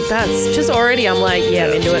 Like that's just already. I'm like, yeah,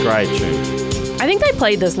 I'm into it. Great tune. I think they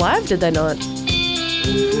played this live. Did they not?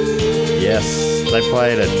 Yes, they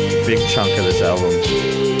played a big chunk of this album.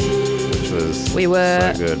 We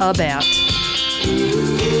were so good. About.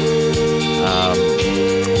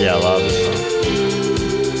 Yeah, I love this song.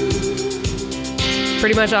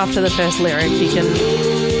 Pretty much after the first lyric,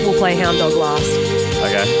 we'll play Hound Dog last.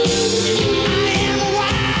 Okay.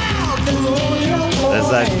 There's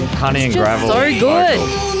that Honey and Gravel. So good.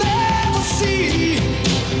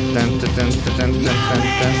 Dun, dun, dun, dun, dun, dun,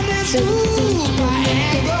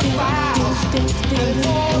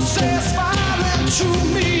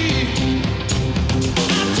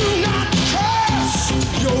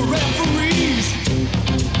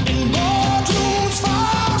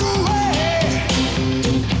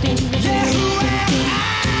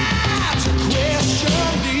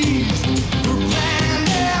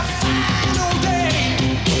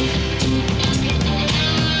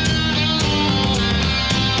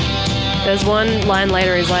 There's one line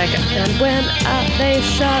later, he's like, and when they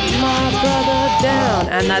shot my brother down.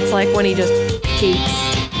 And that's like when he just peaks.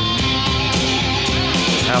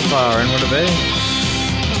 How far in would it be?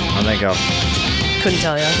 I think I'll... Couldn't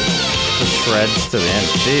tell you. The shreds to the end.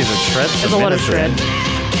 Jeez, it shreds. There's a lot of shred.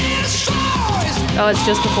 Oh, it's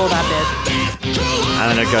just before that bit. And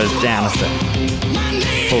then it goes down a step.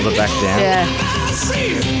 Pulls it back down. Yeah.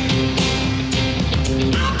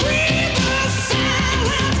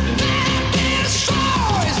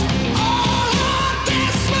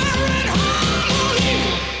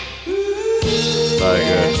 So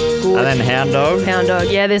good. And then Hound Dog. Hound Dog.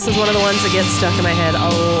 Yeah, this is one of the ones that gets stuck in my head a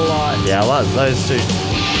lot. Yeah, I like those two.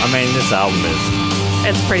 I mean, this album is...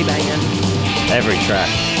 It's pretty banging. Every track.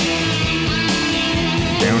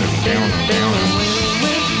 Down.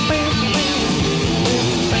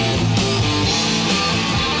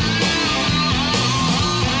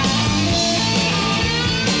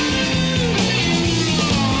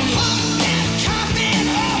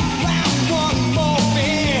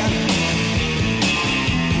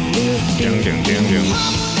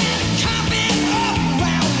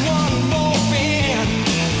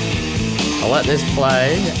 I'll let this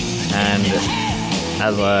play, and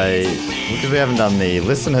because we haven't done the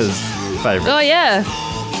listeners' favourite. Oh, yeah.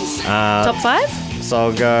 Top 5? So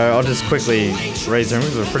I'll just quickly read through them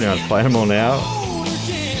because we've pretty much played them all now.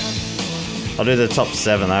 I'll do the top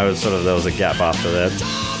 7. There was a gap after that.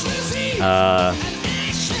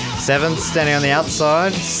 7th, Standing on the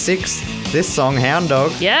Outside. 6th, this song, Hound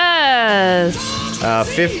Dog. Yes.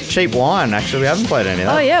 5th, Cheap Wine. Actually, we haven't played any of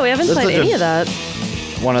that. Oh, yeah, we haven't played any of that.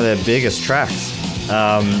 One of their biggest tracks.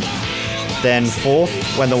 Then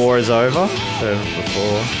 4th, When the War is Over.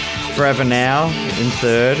 Before. Forever Now in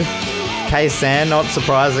 3rd. K-San, not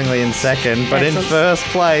surprisingly, in 2nd. But in 1st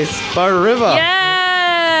place, Bo River. Yes.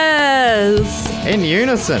 In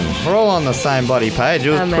unison. We're all on the same bloody page.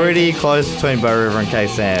 It was pretty close between Bo River and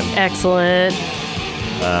K-San. Excellent.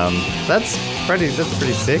 That's pretty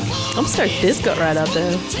sick. I'm stoked this got right up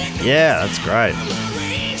there. Yeah, that's great.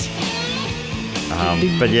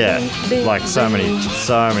 But yeah, like so many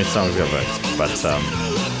songs got votes. But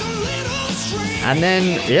and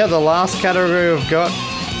then the last category we've got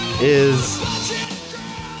is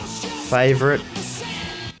favorite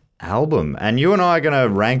album, and you and I are going to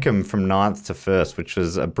rank them from 9th to 1st, which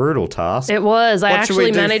was a brutal task. It was. I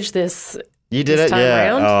actually managed this. You did it,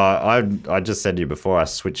 yeah. Around. I just said to you before, I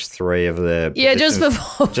switched 3 of the just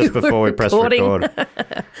before we pressed record.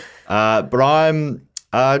 But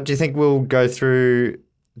do you think we'll go through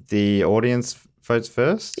the audience votes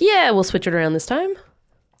first? Yeah, we'll switch it around this time.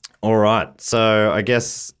 All right. So I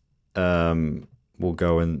guess we'll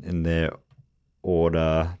go in their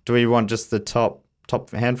order. Do we want just the top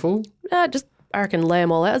handful? I reckon lay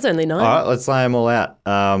them all out. It's only 9. All right, let's lay them all out.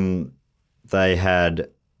 They had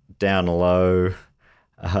Down Low,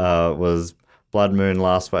 was Blood Moon,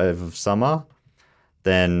 Last Wave of Summer.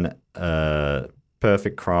 Then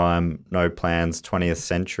Perfect Crime, No Plans, 20th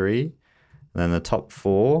Century. And then the top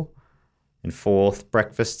 4. In 4th,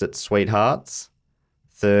 Breakfast at Sweethearts.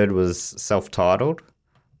 3rd was Self-Titled,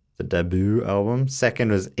 the debut album.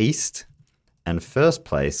 2nd was East. And 1st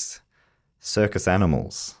place, Circus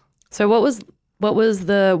Animals. So what was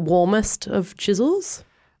the warmest of Chisels?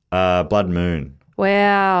 Blood Moon.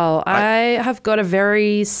 Wow. I have got a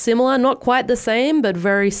very similar, not quite the same, but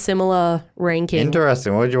very similar ranking.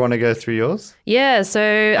 Interesting. What did you want to go through yours? Yeah, so...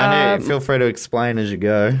 and feel free to explain as you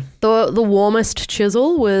go. The warmest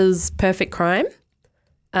Chisel was Perfect Crime.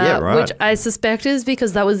 Right. Which I suspect is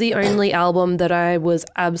because that was the only album that I was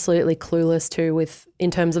absolutely clueless to in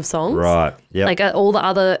terms of songs. Right, yeah. Like all the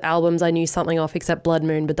other albums I knew something off except Blood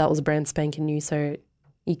Moon, but that was a brand spanking new, so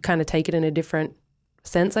you kind of take it in a different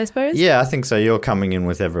sense, I suppose. Yeah, I think so. You're coming in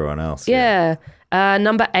with everyone else. Yeah.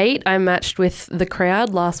 Number 8, I matched with The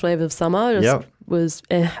Crowd, Last Wave of Summer. Was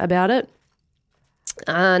about it.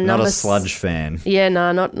 Not a sludge fan. Yeah,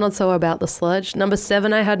 no, not so about the sludge. Number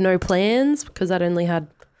 7, I had No Plans because I'd only had,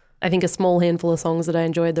 I think, a small handful of songs that I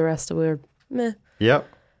enjoyed. The rest were meh. Yep.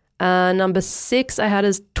 Number 6, I had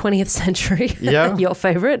as 20th Century. Yeah. Your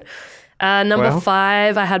favourite. Number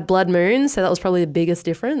 5, I had Blood Moon, so that was probably the biggest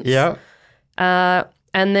difference. Yeah.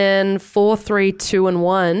 And then 4, 3, 2, and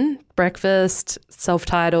 1, Breakfast,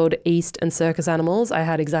 Self-Titled, East, and Circus Animals. I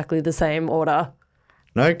had exactly the same order.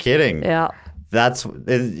 No kidding. Yeah.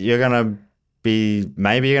 You're going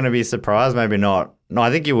to be surprised, maybe not. No,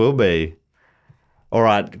 I think you will be. All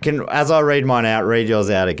right. As I read mine out, read yours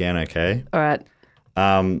out again, okay? All right.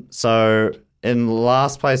 So in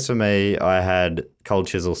last place for me, I had Cold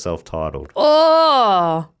Chisel, Self-Titled.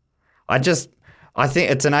 Oh! I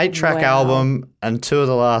think it's an 8-track album, and 2 of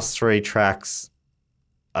the last 3 tracks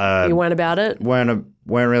you weren't about it? Weren't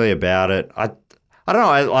really about it. I don't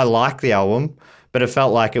know. I like the album, but it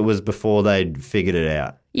felt like it was before they'd figured it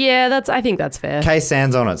out. Yeah, I think that's fair.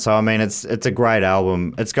 K-San's on it, so I mean, it's a great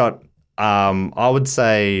album. It's got I would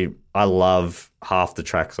say I love half the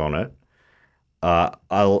tracks on it. I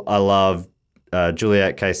love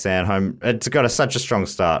Juliet, K-San, Home. It's got such a strong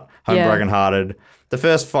start. Home Broken Hearted. The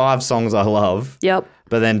first 5 songs I love. Yep.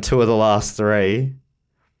 But then 2 of the last 3.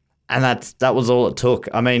 And that was all it took.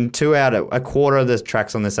 I mean, a quarter of the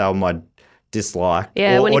tracks on this album I dislike.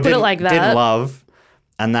 Yeah, when you put it like that. Didn't love.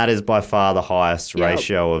 And that is by far the highest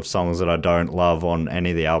ratio of songs that I don't love on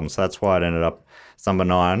any of the albums. So that's why it ended up as number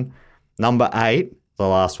 9. Number 8, The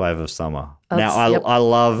Last Wave of Summer. I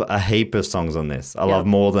love a heap of songs on this. I love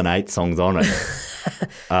more than 8 songs on it.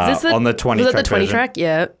 On the 20 track. Was it the 20 track?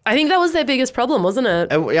 Yeah. I think that was their biggest problem, wasn't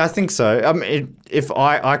it? I think so. If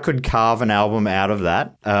I could carve an album out of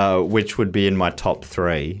that, which would be in my top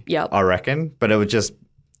 3, I reckon. But it would just,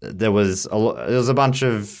 there was a bunch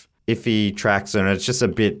of iffy tracks and it's just a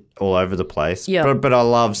bit all over the place. Yeah. But I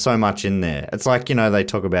love so much in there. It's like, they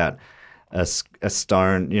talk about a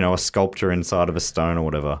stone, a sculpture inside of a stone or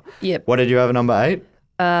whatever. Yep. What did you have at number 8?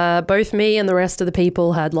 Both me and the rest of the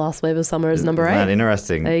people had Last Wave of Summer as number 8. Isn't that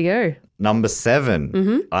interesting? There you go. Number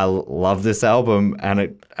 7. I love this album,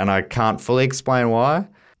 and I can't fully explain why.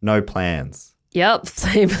 No Plans. Yep,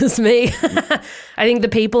 same as me. I think The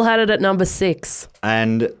People had it at number 6.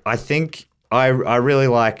 And I think I really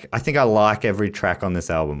like every track on this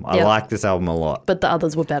album. I like this album a lot. But the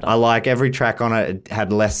others were better. I like every track on it. It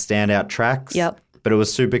had less standout tracks. Yep. But it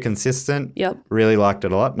was super consistent. Yep. Really liked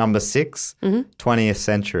it a lot. Number 6, 20th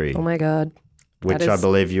Century. Oh my God. Which I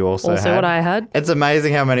believe you also had. Also what I had. It's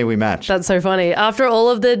amazing how many we matched. That's so funny. After all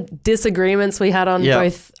of the disagreements we had on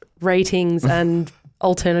both ratings and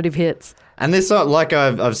alternative hits. And this, like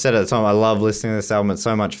I've said at the time, I love listening to this album. It's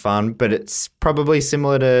so much fun, but it's probably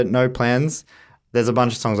similar to No Plans. There's a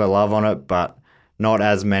bunch of songs I love on it, but not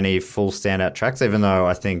as many full standout tracks, even though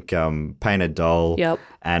I think Painted Doll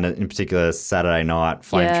and in particular Saturday Night,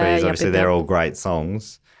 Flame Trees, obviously they're all great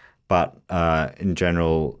songs, but in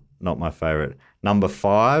general, not my favourite. Number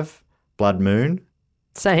 5, Blood Moon.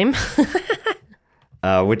 Same.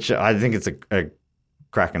 Which I think it's a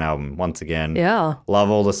cracking album once again. Yeah. Love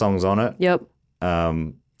all the songs on it. Yep.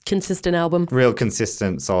 Consistent album. Real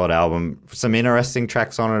consistent, solid album. Some interesting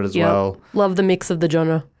tracks on it as well. Love the mix of the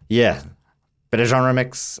genre. Yeah. Bit of genre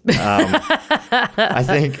mix. I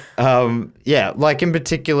think, like in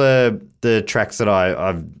particular, the tracks that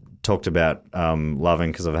I've talked about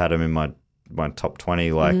loving because I've had them in my top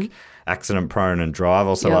 20, like Accident Prone and Drive.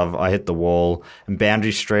 Also love I Hit the Wall. And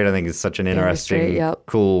Boundary Street, I think, is such an interesting,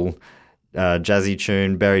 cool jazzy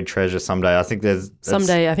tune. Buried Treasure, Someday. I think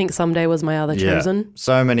I think Someday was my other chosen.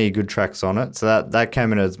 So many good tracks on it. So that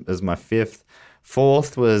came in as my 5th.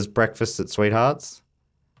 4th was Breakfast at Sweethearts.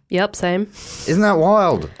 Yep, same. Isn't that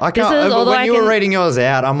wild? I can't. When you were reading yours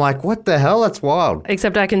out, I'm like, what the hell? That's wild.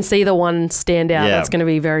 Except I can see the one stand out that's going to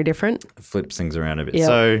be very different. Flips things around a bit. Yep.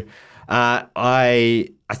 So I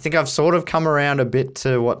think I've sort of come around a bit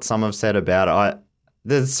to what some have said about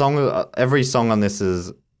it. Every song on this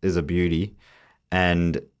is a beauty,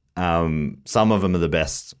 and some of them are the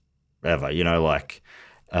best ever. You know, like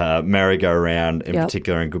Merry Go Round in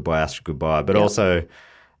particular, and Goodbye Astrid Goodbye. But also,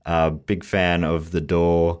 big fan of The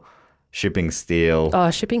Door, Shipping Steel.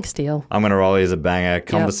 Oh, Shipping Steel. I'm Gonna Roll You is a banger.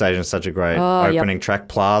 Conversation is such a great opening track.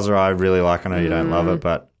 Plaza, I really like. I know you don't love it,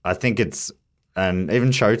 but I think and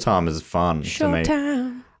even Showtime is fun to me.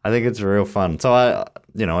 Showtime. I think it's real fun. So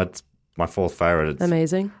it's my 4th favorite. It's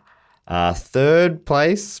amazing. 3rd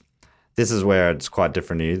place. This is where it's quite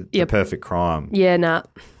different to you. The Perfect Crime. Yeah, nah.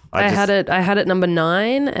 I had it number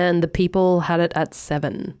 9, and The People had it at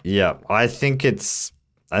 7. Yeah, I think it's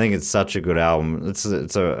such a good album. It's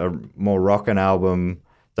a more rockin' album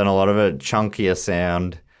than a lot of it. Chunkier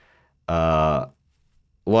sound, a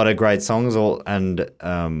lot of great songs,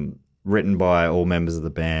 written by all members of the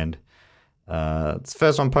band. It's the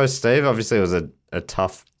first one post Steve. Obviously, it was a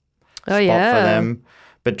tough spot for them.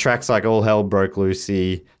 But tracks like All Hell Broke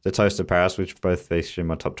Lucy, The Toast of Paris, which both feature in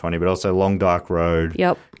my top 20, but also Long Dark Road,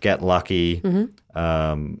 Get Lucky.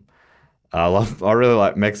 I really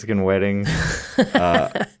like Mexican Wedding.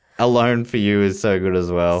 Alone for You is so good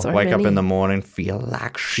as well. Wake Up in the Morning, Feel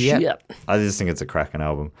Like Shit. I just think it's a cracking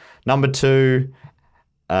album. Number 2,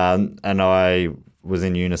 and I was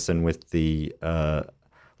in unison with the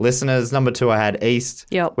listeners. Number 2, I had East,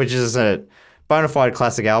 which is a bona fide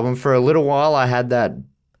classic album. For a little while, I had that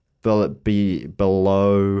be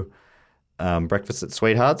below Breakfast at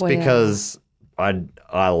Sweethearts because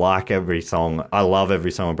I like every song. I love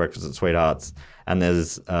every song on Breakfast at Sweethearts, and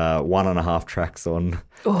there's 1.5 tracks on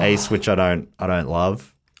Ace which I don't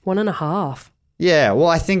love. 1.5. Yeah, well,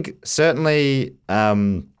 I think certainly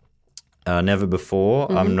Never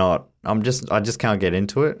Before. I just can't get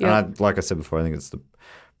into it. And like I said before, I think it's the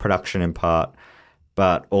production in part,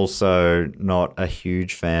 but also not a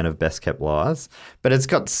huge fan of Best Kept Lies. But it's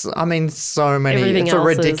got, so many. Everything it's a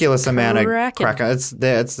ridiculous else amount of cracker.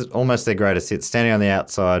 It's almost their greatest hit. Standing on the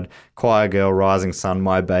Outside, Choir Girl, Rising Sun,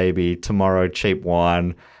 My Baby, Tomorrow, Cheap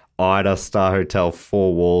Wine, Ida, Star Hotel,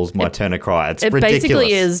 Four Walls, My Turn to Cry. It's ridiculous. It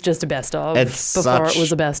basically is just a best of. It's before it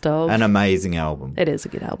was a best of. An amazing album. It is a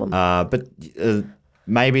good album. But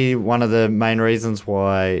maybe one of the main reasons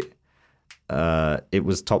why it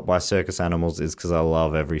was topped by Circus Animals is because I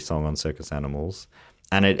love every song on Circus Animals,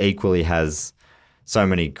 and it equally has so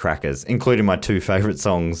many crackers, including my 2 favourite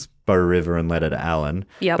songs, Bow River and Letter to Alan.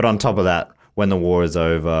 But on top of that, When the War is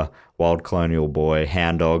Over, Wild Colonial Boy,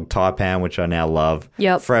 Hound Dog, Taipan, which I now love,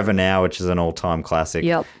 Forever Now, which is an all-time classic,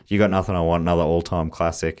 You Got Nothing I Want, another all-time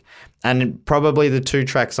classic, and probably the 2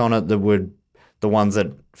 tracks on it the ones that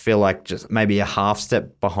feel like just maybe a half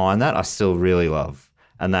step behind that, I still really love.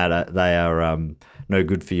 And that they are No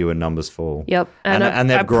Good For You and Numbers Fall. Yep. And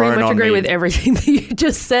they've grown on me. I pretty much agree with everything that you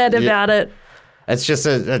just said about it. It's just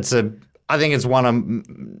it's a I think it's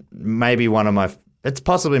it's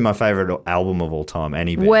possibly my favorite album of all time,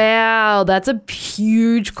 any band. Wow, that's a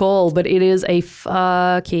huge call, but it is a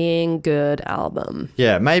fucking good album.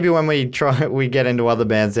 Yeah, maybe when we get into other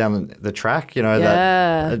bands down the track,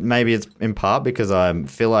 that maybe it's in part because I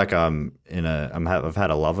feel like I've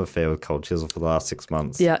had a love affair with Cold Chisel for the last 6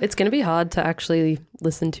 months. Yeah, it's going to be hard to actually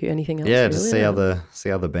listen to anything else. Yeah, just see other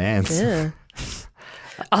bands. Yeah.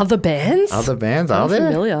 Other bands? Other bands, are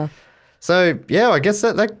there? Familiar. So, yeah, I guess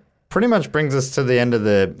that pretty much brings us to the end of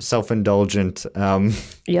the self-indulgent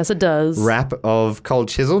yes, it does. wrap of Cold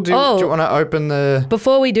Chisel. Do you want to open the...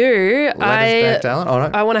 Before we do, back to Alan? Oh,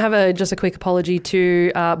 no. I want to have just a quick apology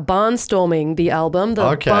to Barnstorming, the album, the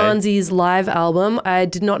Barnsy's live album. I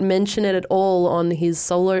did not mention it at all on his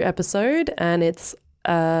solo episode, and it's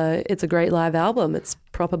a great live album. It's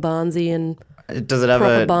proper Barnsy and does it have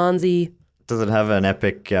proper Barnsy. Does it have an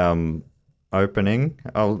epic opening?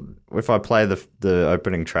 If I play the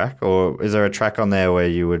opening track, or is there a track on there where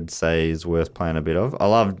you would say is worth playing a bit of? I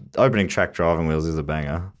love opening track. Driving Wheels is a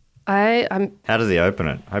banger. I'm. How does he open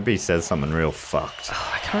it? I hope he says something real fucked.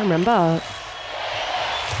 I can't remember.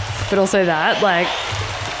 But also that, like,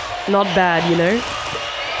 not bad, you know.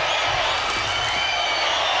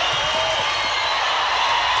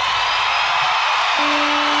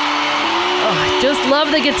 Oh, I just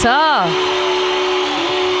love the guitar.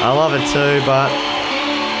 I love it too, but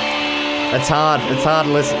it's hard. It's hard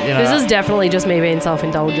to listen. This is definitely just me being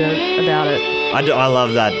self-indulgent about it. I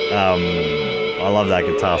love that. I love that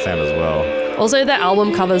guitar sound as well. Also, the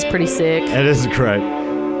album cover's pretty sick. It is great.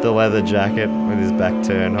 The leather jacket with his back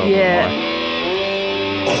turned. Yeah.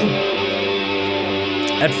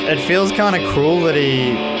 It feels kind of cruel that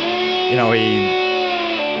he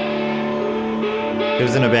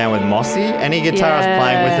was in a band with Mossy. Any guitarist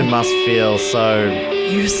playing with him must feel so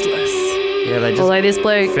useless. Yeah, they just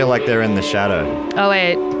feel like they're in the shadow. Oh,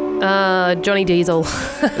 wait. Johnny Diesel.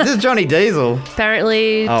 This is Johnny Diesel.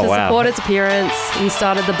 Apparently, to support its appearance, he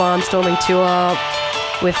started the Barnstorming tour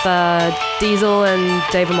with Diesel and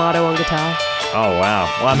Dave Amato on guitar. Oh, wow.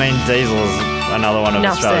 Well, I mean, Diesel is another one of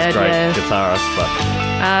Australia's great guitarists, but...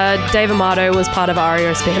 Dave Amato was part of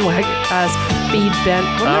REO Speedwagon.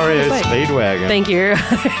 REO Speedwagon. Thank you.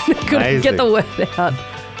 Couldn't get the word out.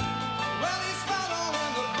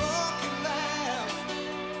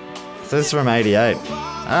 So this is from 88. So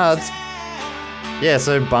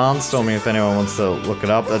Barnstorming, if anyone wants to look it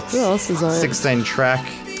up. That's 16 track.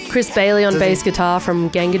 Chris Bailey on bass guitar from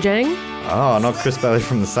Gangajang. Oh, not Chris Bailey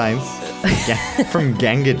from the Saints. From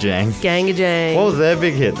Gangajang. Gangajang. What was their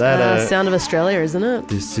big hit? Sound of Australia, isn't it?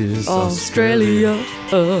 This is Australia.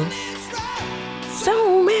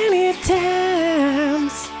 So many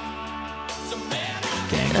times.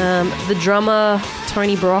 The drummer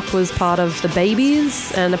Tony Brock was part of the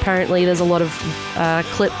Babies, and apparently there's a lot of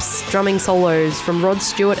drumming solos from Rod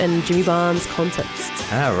Stewart and Jimmy Barnes concerts.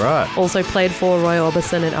 Ah, right. Also played for Roy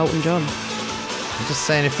Orbison and Elton John. I'm just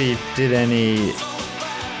saying if he did any...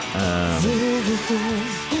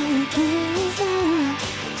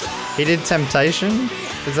 he did Temptation?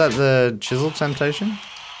 Is that the Chisel Temptation?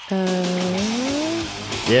 Yeah,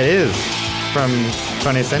 it is. From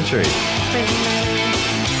 20th Century.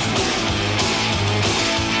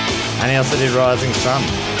 And he also did Rising Sun.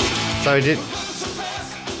 So he did...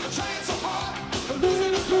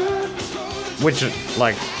 Which,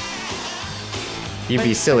 like... You'd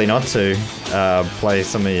be silly not to play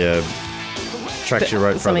some of your tracks you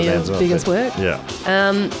wrote for other bands. Some of your biggest work. Yeah.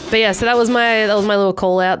 But yeah, so that was my little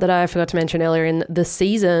call out that I forgot to mention earlier in the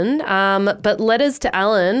season. But letters to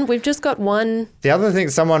Alan, we've just got one. The other thing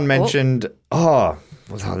someone mentioned.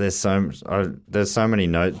 There's so many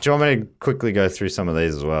notes. Do you want me to quickly go through some of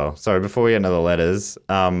these as well? Sorry, before we get into the letters,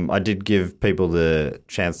 I did give people the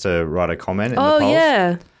chance to write a comment in the polls.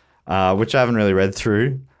 Yeah. Which I haven't really read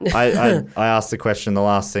through. I asked the question, the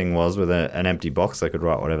last thing was with an empty box, they could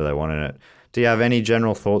write whatever they want in it. Do you have any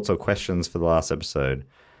general thoughts or questions for the last episode?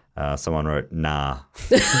 Someone wrote, nah.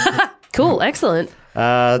 Cool, excellent.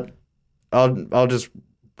 I'll just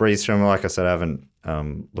breeze through them. Like I said, I haven't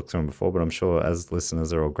looked through them before, but I'm sure as listeners,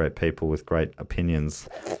 they're all great people with great opinions.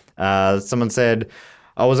 Someone said,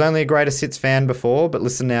 I was only a Greatest Hits fan before, but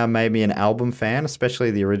listen now made me an album fan,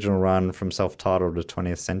 especially the original run from Self-Titled to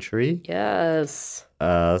 20th Century. Yes.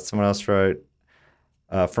 Someone else wrote,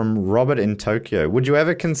 from Robert in Tokyo, would you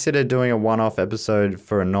ever consider doing a one-off episode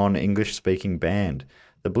for a non-English speaking band?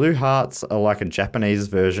 The Blue Hearts are like a Japanese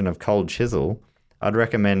version of Cold Chisel. I'd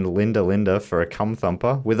recommend Linda Linda for a cum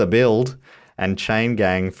thumper with a build, and Chain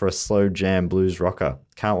Gang for a slow jam blues rocker.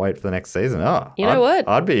 Can't wait for the next season. Oh, you know what?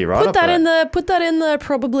 I'd be right. Put that in the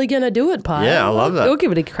probably gonna do it pile. Yeah, I love that. We'll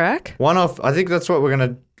give it a crack. One off. I think that's what we're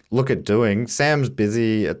gonna look at doing. Sam's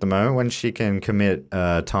busy at the moment. When she can commit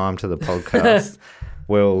time to the podcast,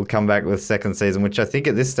 we'll come back with second season, which I think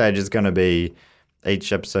at this stage is going to be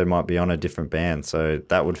each episode might be on a different band. So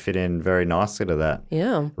that would fit in very nicely to that.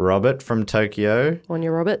 Yeah. Robert from Tokyo. On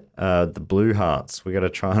your Robert. The Blue Hearts. We got to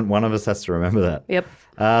try and one of us has to remember that. Yep.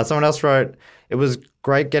 Someone else wrote, it was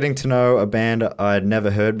great getting to know a band I had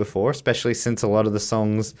never heard before, especially since a lot of the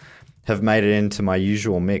songs have made it into my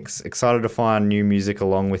usual mix. Excited to find new music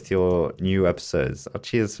along with your new episodes. Oh,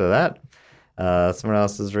 cheers for that. Someone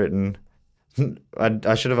else has written,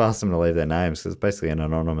 I should have asked them to leave their names because it's basically an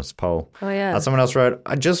anonymous poll. Oh, yeah. Someone else wrote,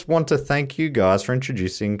 I just want to thank you guys for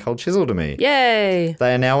introducing Cold Chisel to me. Yay.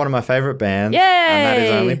 They are now one of my favourite bands. Yay. And that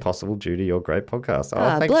is only possible due to your great podcast.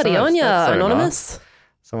 Thanks bloody so much. on ya, That's so Anonymous. Nice.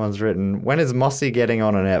 Someone's written, when is Mossy getting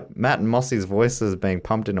on an app? Matt and Mossy's voices being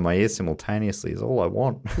pumped into my ears simultaneously is all I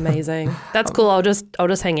want. Amazing. That's cool. I'll just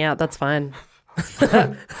hang out. That's fine.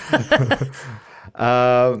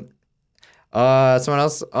 Someone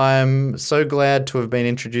else, I'm so glad to have been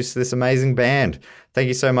introduced to this amazing band. Thank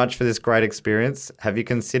you so much for this great experience. Have you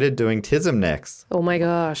considered doing TISM next? Oh my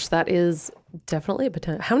gosh, that is definitely a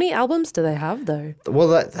potential. How many albums do they have though? Well,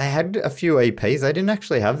 they had a few EPs. They didn't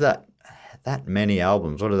actually have that many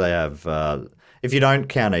albums. What do they have? If you don't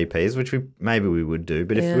count EPs, which maybe we would do,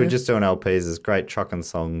 but if we were just doing LPs, there's Great Truckin'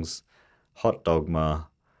 Songs, Hot Dogma,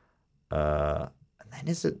 and then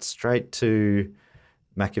is it straight to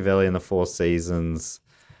Machiavelli and the Four Seasons,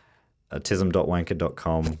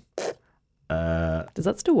 tism.wanker.com. Does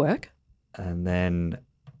that still work? And then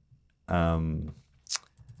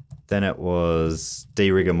it was De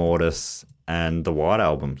Rigor Mortis and the White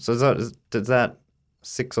Album. So is that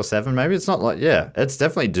 6 or 7 maybe? It's not like, it's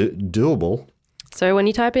definitely doable. So when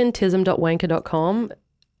you type in tism.wanker.com,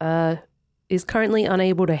 is currently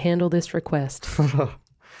unable to handle this request.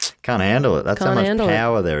 Can't handle it. That's how much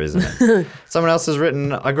power there is in it. Someone else has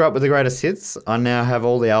written, I grew up with the greatest hits. I now have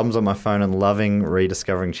all the albums on my phone and loving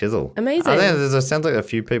rediscovering Chisel. Amazing. I think it sounds like a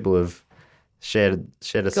few people have shared a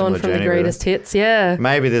similar journey. Gone from the greatest hits, yeah.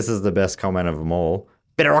 Maybe this is the best comment of them all.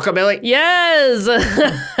 Bit of rockabilly. Yes.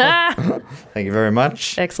 Thank you very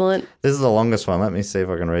much. Excellent. This is the longest one. Let me see if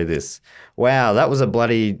I can read this. Wow, that was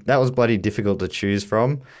bloody difficult to choose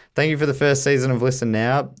from. Thank you for the first season of Listen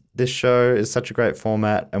Now. This show is such a great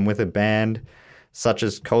format, and with a band such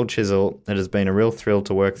as Cold Chisel, it has been a real thrill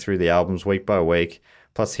to work through the albums week by week,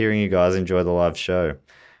 plus hearing you guys enjoy the live show.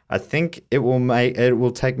 I think it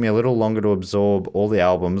will take me a little longer to absorb all the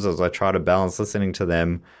albums as I try to balance listening to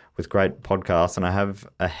them with great podcasts, and I have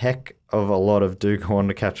a heck of a lot of Do Go On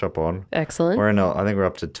to catch up on. Excellent. I think we're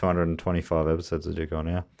up to 225 episodes of Do Go On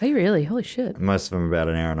now. Are you really? Holy shit. Most of them about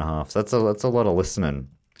an hour and a half. So that's a lot of listening.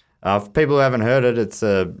 For people who haven't heard it, it's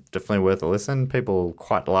definitely worth a listen. People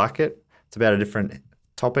quite like it. It's about a different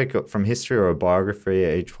topic from history or a biography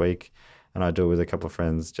each week, and I do it with a couple of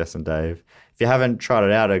friends, Jess and Dave. If you haven't tried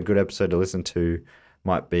it out, a good episode to listen to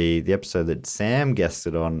might be the episode that Sam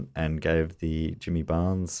guested on and gave the Jimmy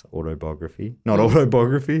Barnes autobiography. Not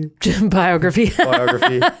autobiography. Biography.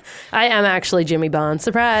 Biography. I am actually Jimmy Barnes.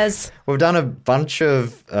 Surprise. We've done a bunch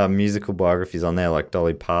of musical biographies on there, like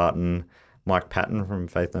Dolly Parton, Mike Patton from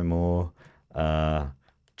Faith No More,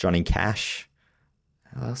 Johnny Cash.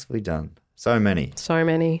 What else have we done? So many.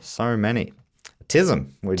 TISM.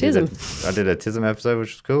 I did a TISM episode,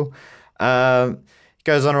 which was cool.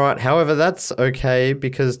 Goes on all right. However, that's okay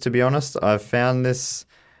because, to be honest, I've found this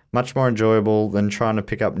much more enjoyable than trying to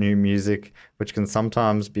pick up new music, which can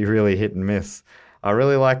sometimes be really hit and miss. I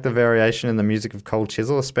really like the variation in the music of Cold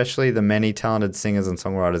Chisel, especially the many talented singers and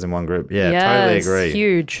songwriters in one group. Yeah, totally agree. It's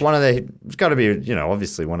huge. It's got to be,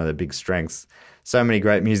 obviously one of their big strengths. So many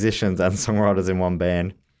great musicians and songwriters in one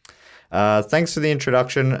band. Thanks for the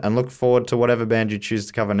introduction and look forward to whatever band you choose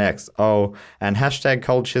to cover next. Oh, and hashtag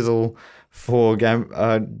Cold Chisel for Game...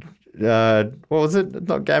 what was it?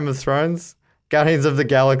 Not Game of Thrones? Guardians of the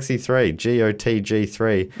Galaxy 3.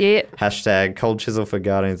 GOTG3. Yeah. Hashtag Cold Chisel for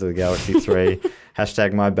Guardians of the Galaxy 3.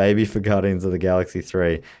 Hashtag My Baby for Guardians of the Galaxy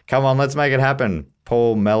 3. Come on, let's make it happen.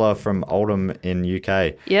 Paul Mellor from Oldham in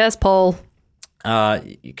UK. Yes, Paul.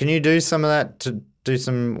 Can you do some of that to do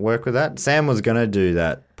some work with that? Sam was going to do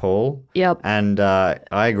that, Paul. Yep. And I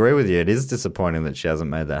agree with you. It is disappointing that she hasn't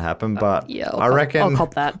made that happen, but I reckon... I'll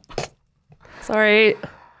cop that. Sorry.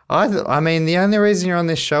 I mean, the only reason you're on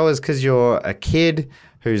this show is because you're a kid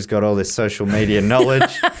who's got all this social media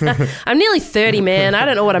knowledge. I'm nearly 30, man. I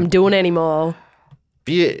don't know what I'm doing anymore.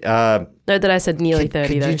 Note that I said nearly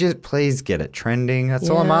 30, could though. you just please get it trending? That's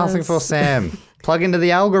all I'm asking for, Sam. Plug into the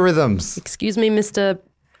algorithms. Excuse me, Mr.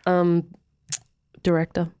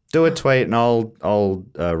 Director. Do a tweet and I'll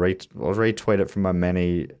retweet it from my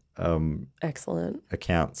many excellent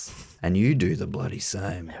accounts. And you do the bloody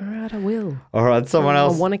same. All right, I will. All right, someone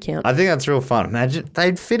else. On one account. I think that's real fun. Imagine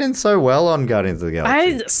they'd fit in so well on Guardians of the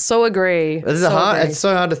Galaxy. I so agree. It's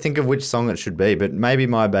so hard to think of which song it should be, but maybe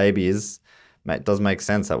My Baby does make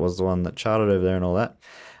sense. That was the one that charted over there and all that.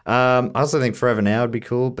 I also think Forever Now would be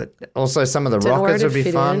cool, but also some of the rockets would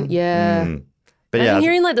be fun. Yeah. But I'm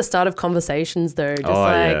hearing like the start of conversations though,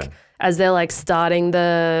 just as they're like starting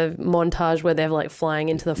the montage where they're like flying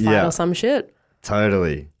into the fight or some shit.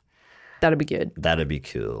 Totally. That'd be good. That'd be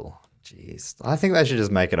cool. Jeez. I think they should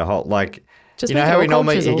just make it a whole, like, just you know how he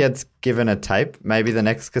gets given a tape? Maybe the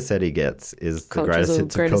next cassette he gets is the greatest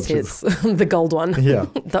hits of Cultures. Hits. The gold one. Yeah.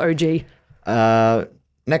 The OG.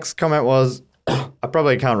 Next comment was, I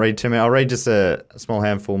probably can't read too many. I'll read just a small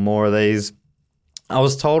handful more of these. I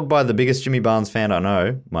was told by the biggest Jimmy Barnes fan I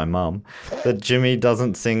know, my mum, that Jimmy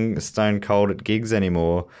doesn't sing Stone Cold at gigs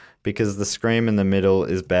anymore because the scream in the middle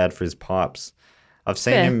is bad for his pipes. I've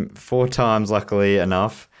seen him 4 times, luckily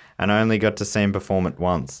enough, and only got to see him perform it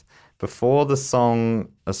once. Before the song,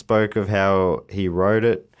 I spoke of how he wrote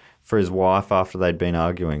it for his wife after they'd been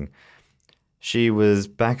arguing. She was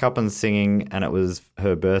back up and singing, and it was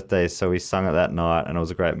her birthday, so we sung it that night, and it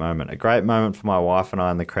was a great moment. A great moment for my wife and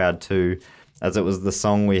I in the crowd too, as it was the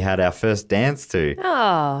song we had our first dance to.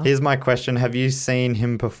 Oh. Here's my question. Have you seen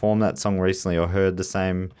him perform that song recently or heard the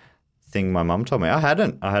same thing my mum told me? I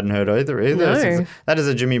hadn't heard either. No. That is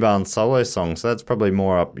a Jimmy Barnes solo song, so that's probably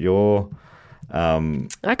more up your...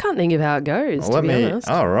 I can't think of how it goes, to be honest.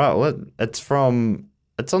 Oh, right. Well, it's on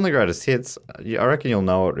the greatest hits. I reckon you'll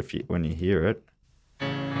know it when you hear it.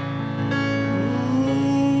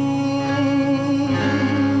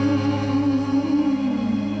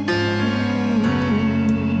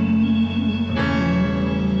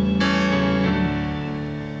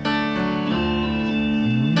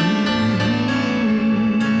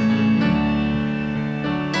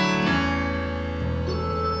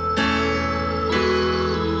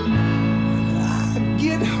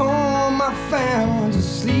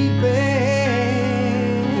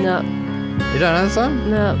 You don't know the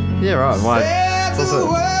song? No. Yeah, right. Why? It's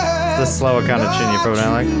also the slower kind of tune you probably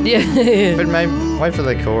don't like. Yeah. But maybe wait for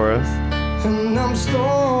the chorus. And I'm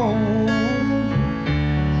stone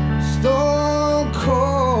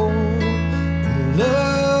cold in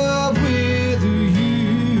love with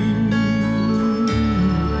you.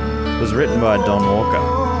 It was written by Don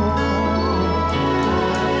Walker.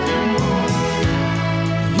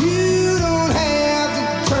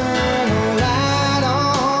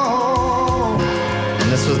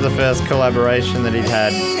 This was the first collaboration that he'd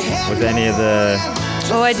had with any of the...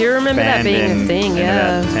 Oh, I do remember that being a thing,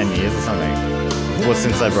 yeah. In about 10 years or something. Well,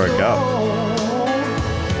 since they broke up.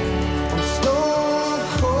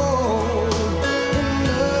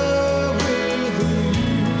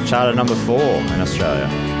 Charted number 4 in Australia.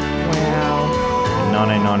 Wow. In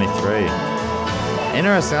 1993.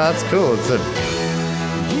 Interesting. Oh, that's cool.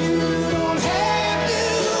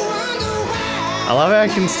 I love how I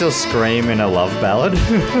can still scream in a love ballad.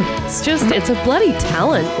 It's a bloody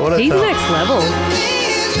talent. He's next level.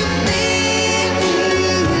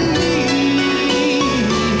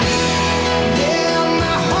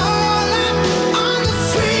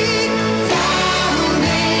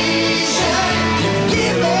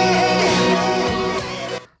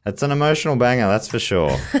 It's an emotional banger, that's for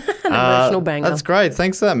sure. Emotional banger. That's great.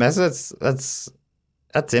 Thanks for that message.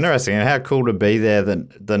 That's interesting, and how cool to be there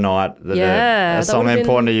the night that a song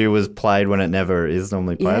important to you was played when it never is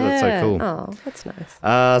normally played. Yeah. That's so cool. Oh, that's nice.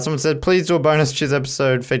 Someone said, please do a bonus Chiz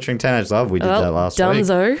episode featuring Teenage Love. We did that last week.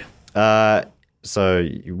 Dunzo. So,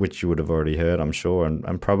 which you would have already heard, I'm sure,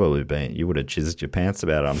 and probably you would have chizzed your pants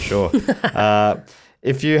about it, I'm sure.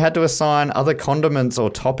 If you had to assign other condiments or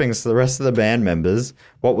toppings to the rest of the band members,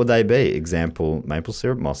 what would they be? Example, maple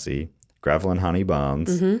syrup Mossy, Gravel and Honey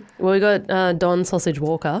Barnes. Mm-hmm. Well, we got Don Sausage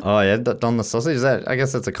Walker. Oh, yeah, Don the Sausage. I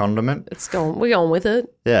guess that's a condiment. We're going with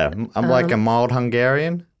it. Yeah, I'm like a mild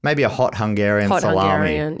Hungarian. Maybe a hot Hungarian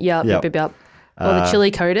salami. Hungarian. Yep. Or the chili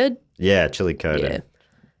coated. Yeah, chili coated.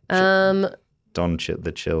 Yeah.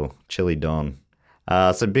 Chili Don.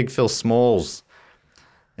 So Big Phil Smalls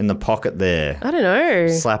in the pocket there. I don't know.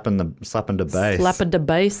 Slapping the bass. Slapping the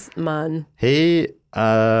bass, man. I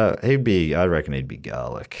reckon he'd be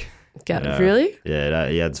garlic. Really? Yeah,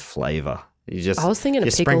 he adds flavour. I was thinking a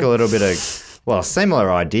pickle. Sprinkle a little bit of,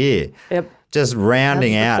 similar idea. Yep. Just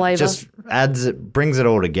rounding out, just brings it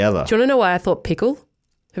all together. Do you want to know why I thought pickle?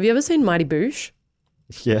 Have you ever seen Mighty Boosh?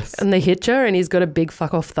 Yes. And the Hitcher, and he's got a big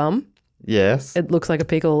fuck off thumb. Yes. It looks like a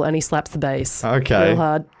pickle, and he slaps the bass. Okay. Real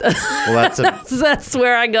hard. Well, that's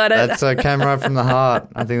where I got it. That came right from the heart.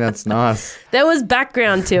 I think that's nice. There was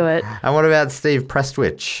background to it. And what about Steve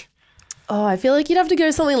Prestwich? Oh, I feel like you'd have to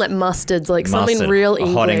go something like mustards, like something real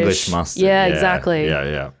English. Hot English mustard. Yeah, exactly.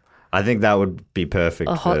 Yeah. I think that would be perfect.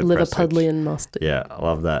 A hot Liverpudlian mustard. Yeah, I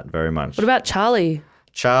love that very much. What about Charlie?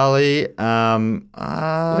 Charlie,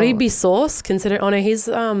 would he be sauce? Consider, oh no, he's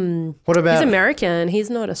what about, he's American. He's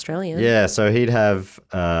not Australian. Yeah, so he'd have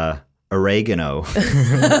oregano,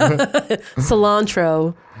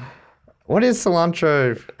 cilantro. What is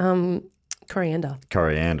cilantro? Coriander.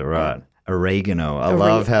 Coriander, right? Yeah. Oregano. I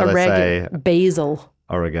love how they say basil.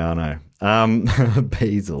 Oregano.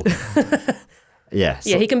 Basil. Yeah.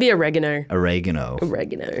 Yeah, he can be oregano. Oregano.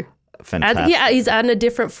 Fantastic. He's adding a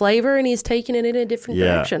different flavor and he's taking it in a different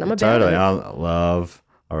direction. I'm about totally. it. I love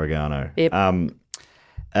oregano. Yep.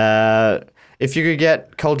 If you could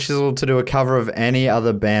get Cold Chisel to do a cover of any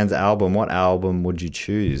other band's album, what album would you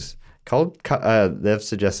choose? They've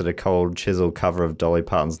suggested a Cold Chisel cover of Dolly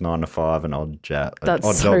Parton's 9 to 5 and Odd Jobs.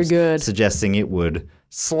 That's so good. Suggesting it would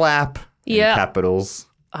slap in capitals.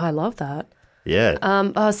 I love that. Yeah.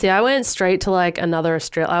 I went straight to like another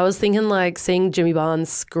Australia. I was thinking like seeing Jimmy Barnes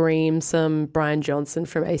scream some Brian Johnson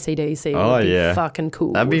from AC/DC. Would be fucking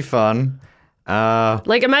cool. That'd be fun.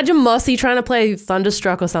 Like imagine Mossy trying to play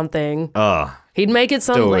Thunderstruck or something. Oh. He'd make it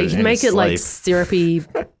like syrupy,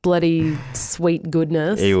 bloody sweet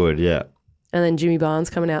goodness. He would, yeah. And then Jimmy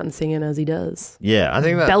Barnes coming out and singing as he does. Yeah, I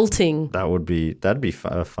think belting. That'd be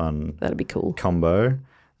a fun. That'd be cool combo.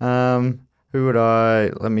 Who would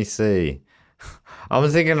let me see. I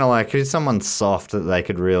was thinking of like who's someone soft that they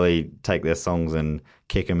could really take their songs and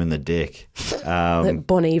kick them in the dick. Like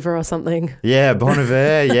Bon Iver or something. Yeah, Bon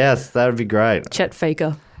Iver. Yes, that would be great. Chet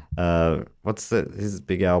Faker. What's his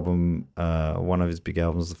big album? One of his big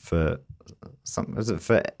albums for something. Was it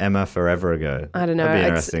for Emma Forever Ago? I don't know. That'd be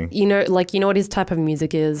interesting. You know what his type of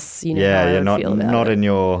music is. You know how I not feel about not it. In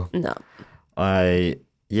your. No. I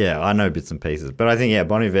know bits and pieces, but I think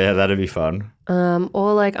Bon Iver, that'd be fun.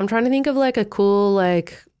 Or like I'm trying to think of like a cool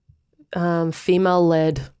like female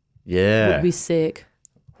led. Yeah, would be sick.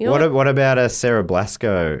 You know what about a Sarah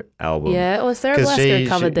Blasco album? Yeah, or Sarah Blasco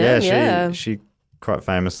covered them. Yeah, she quite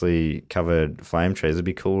famously covered Flame Trees. It'd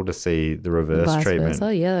be cool to see the reverse treatment. Oh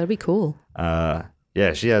yeah, that'd be cool.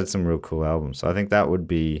 She had some real cool albums. So I think that'd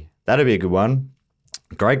be a good one.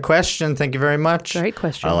 Great question. Thank you very much. Great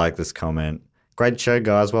question. I like this comment. Great show,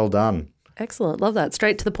 guys. Well done. Excellent. Love that.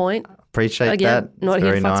 Straight to the point. Appreciate that. Not it's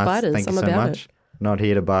here very to fuck nice. spiders. Thank I'm you so about much. it. Not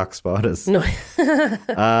here to bark spiders. No.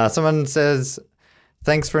 Someone says,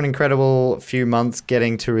 thanks for an incredible few months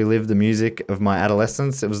getting to relive the music of my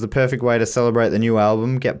adolescence. It was the perfect way to celebrate the new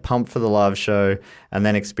album, get pumped for the live show, and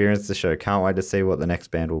then experience the show. Can't wait to see what the next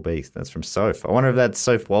band will be. That's from Soph. I wonder if that's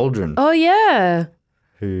Soph Waldron. Oh, yeah.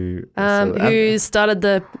 Who started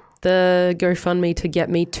the GoFundMe to get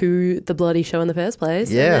me to the bloody show in the first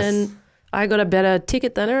place. Yes. And then I got a better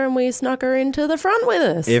ticket than her and we snuck her into the front with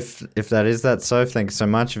us. If that is that Soph, thank you so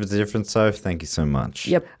much. If it's a different Soph, thank you so much.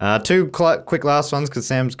 Yep. Two quick last ones because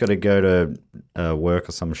Sam's got to go to work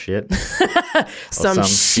or some shit. some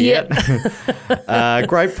shit.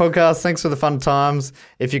 Great podcast. Thanks for the fun times.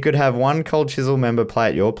 If you could have one Cold Chisel member play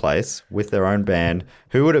at your place with their own band,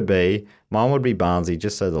 who would it be? Mine would be Barnsey,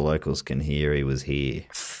 just so the locals can hear he was here.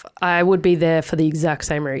 I would be there for the exact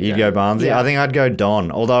same reason. You'd go Barnsey? Yeah. I think I'd go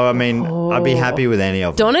Don. Although, I mean, I'd be happy with any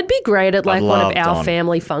of them. Don would be great at like one of our Don.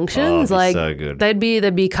 family functions. Like so good. There'd be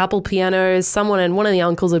a couple pianos, and one of the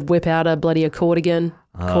uncles would whip out a bloody accordion.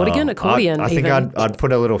 Accordion. I think I'd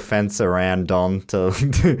put a little fence around Don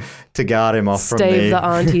to guard him off from me. Stave the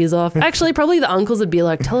aunties off. Actually, probably the uncles would be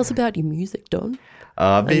like, "Tell us about your music, Don."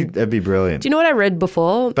 It'd be brilliant. Do you know what I read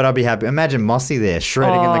before? But I'd be happy. Imagine Mossy there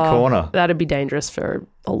shredding in the corner. That'd be dangerous for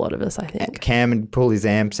a lot of us, I think. Cam would pull his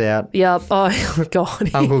amps out. Yep. Oh God.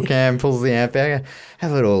 Uncle Cam pulls the amp out.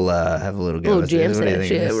 Have a little go. Little jam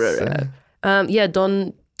session. Yeah.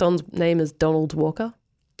 Don's name is Donald Walker.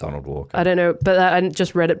 Donald Walker. I don't know, but I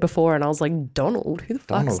just read it before and I was like, Donald? Who the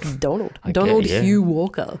fuck's Donald? Okay, Donald Hugh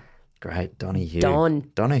Walker. Great. Donahue.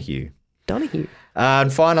 Donahue.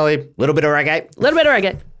 And finally, a little bit of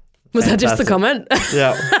reggae. Was that just the comment?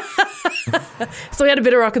 Yeah. So we had a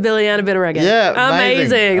bit of rockabilly and a bit of reggae. Yeah,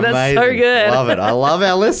 amazing. That's so good. Love it. I love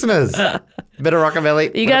our listeners. Bit of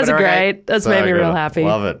rockabilly. You guys are great. That's made me real happy.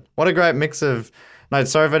 Love it. What a great mix of. No,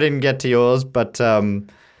 sorry if I didn't get to yours, but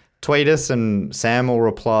tweet us and Sam will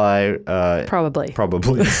reply. Probably.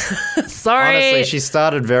 Sorry. Honestly, she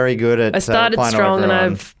started very good at. I started strong and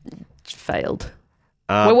I've failed.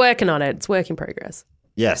 We're working on it. It's work in progress.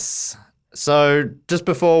 Yes. So just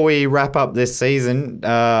before we wrap up this season,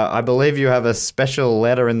 I believe you have a special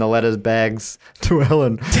letter in the letters bags to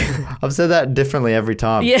Ellen. I've said that differently every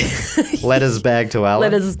time. Yeah. Letters bag to Ellen.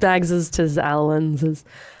 Letters bags to Ellen's.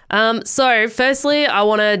 So firstly, I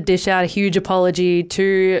want to dish out a huge apology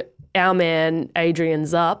to our man, Adrian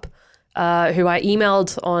Zupp, who I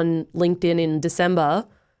emailed on LinkedIn in December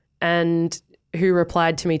and who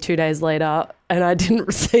replied to me 2 days later, and I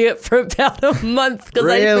didn't see it for about a month because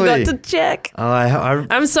I forgot to check.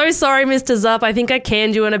 I'm so sorry, Mr. Zupp. I think I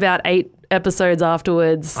canned you in about 8 episodes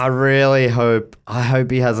afterwards. I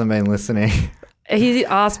hope he hasn't been listening. He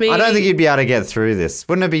asked me. I don't think he'd be able to get through this.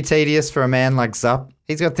 Wouldn't it be tedious for a man like Zupp?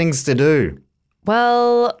 He's got things to do.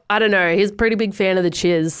 Well, I don't know. He's a pretty big fan of the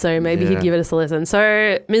Chiz, so maybe he'd give us a listen. So,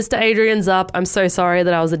 Mr. Adrian Zupp, I'm so sorry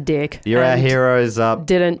that I was a dick. You're our hero, Zupp.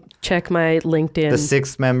 Didn't check my LinkedIn. The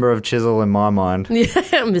 6th member of Chisel in my mind. Yeah,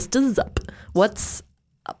 Mr. Zupp. What's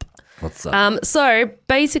up? What's up? So,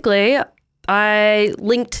 basically, I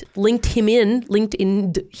linked him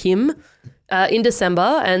in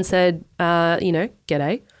December and said,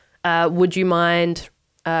 g'day. Would you mind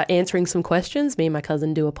answering some questions? Me and my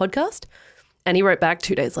cousin do a podcast. And he wrote back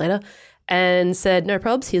 2 days later and said, no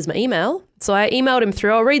probs, here's my email. So I emailed him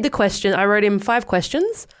through. I'll read the question. I wrote him 5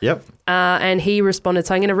 questions. Yep. And he responded.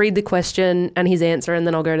 So I'm going to read the question and his answer, and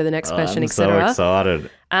then I'll go to the next question, etc. I'm so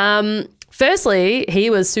excited. Firstly,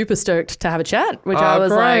 he was super stoked to have a chat, which I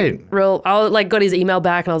was great. I got his email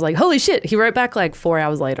back and I was like, holy shit. He wrote back like 4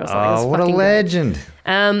 hours later or something. Oh, what a legend.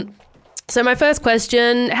 So my first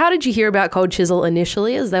question, how did you hear about Cold Chisel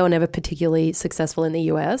initially, as they were never particularly successful in the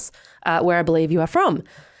US, where I believe you are from?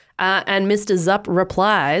 And Mr. Zupp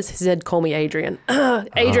replies, he said, call me Adrian.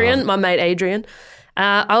 Adrian, my mate Adrian.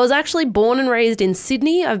 I was actually born and raised in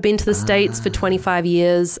Sydney. I've been to the States for 25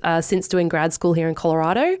 years since doing grad school here in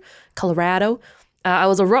Colorado. I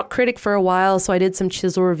was a rock critic for a while, so I did some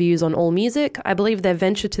Chisel reviews on AllMusic. I believe their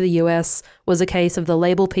venture to the US was a case of the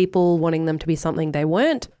label people wanting them to be something they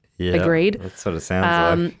weren't. Yeah, agreed. That's what it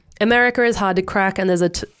sounds like. America is hard to crack, and there's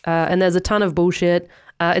a ton of bullshit.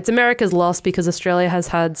 It's America's loss because Australia has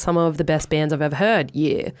had some of the best bands I've ever heard.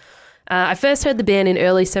 Yeah. I first heard the band in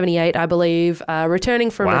early 78, I believe,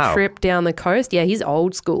 returning from a trip down the coast. Yeah, he's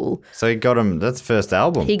old school. So he got him, that's first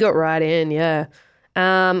album. He got right in, yeah.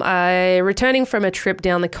 Returning from a trip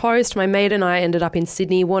down the coast, my mate and I ended up in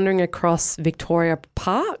Sydney wandering across Victoria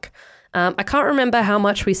Park. I can't remember how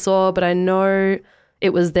much we saw, but I know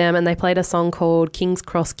it was them, and they played a song called King's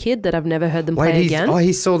Cross Kid that I've never heard them play again.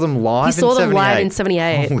 He saw them live in 78? He saw them live in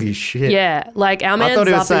 78. Holy shit. Yeah, like our man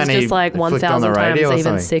Zupp is just like 1,000 times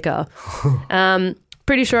even sicker.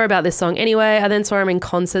 Pretty sure about this song. Anyway, I then saw him in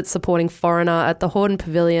concert supporting Foreigner at the Hordern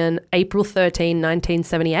Pavilion, April 13,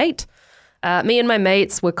 1978. Me and my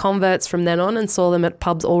mates were converts from then on and saw them at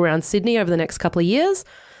pubs all around Sydney over the next couple of years.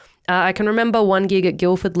 I can remember one gig at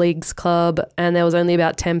Guildford Leagues Club, and there was only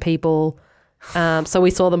about 10 people. So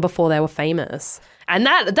we saw them before they were famous. And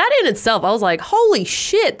that in itself, I was like, holy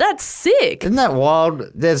shit, that's sick. Isn't that wild?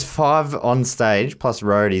 There's 5 on stage plus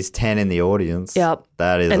roadies, 10 in the audience. Yep.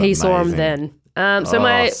 That is And he amazing. saw them then.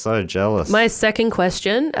 So jealous. My second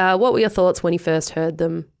question, what were your thoughts when you first heard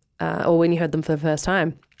them or when you heard them for the first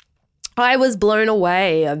time? I was blown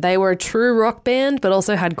away. They were a true rock band, but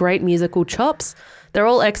also had great musical chops. They're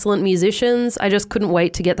all excellent musicians. I just couldn't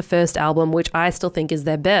wait to get the first album, which I still think is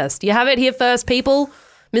their best. You have it here first, people.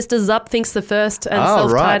 Mr. Zupp thinks the first and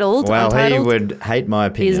self-titled. Right. Well, Untitled, he would hate my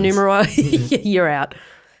opinions. He's numero. You're out.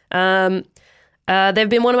 They've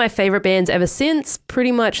been one of my favourite bands ever since,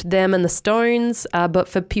 pretty much them and the Stones. But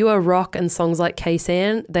for pure rock and songs like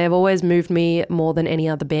K-San, they have always moved me more than any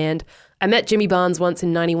other band. I met Jimmy Barnes once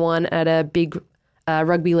in 91 at a big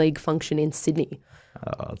rugby league function in Sydney.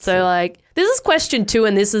 So like, this is question 2,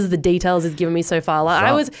 and this is the details it's given me so far.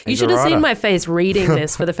 Like, you should have seen my face reading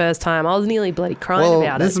this for the first time. I was nearly bloody crying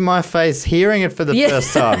about it. This is my face hearing it for the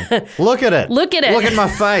first time. Look at it. Look at it. Look at my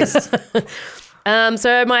face.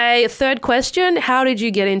 So my third question, how did you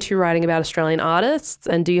get into writing about Australian artists,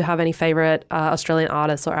 and do you have any favourite Australian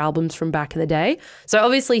artists or albums from back in the day? So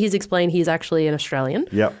obviously he's explained he's actually an Australian.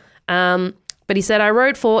 Yep. But he said, I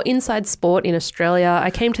wrote for Inside Sport in Australia. I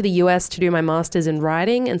came to the US to do my master's in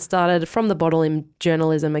writing and started from the bottle in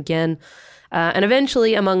journalism again. And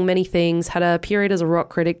eventually, among many things, had a period as a rock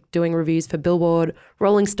critic doing reviews for Billboard,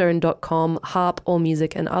 RollingStone.com, Harp,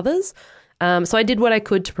 AllMusic and others. So I did what I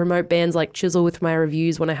could to promote bands like Chisel with my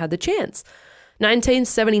reviews when I had the chance.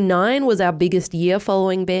 1979 was our biggest year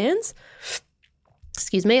following bands.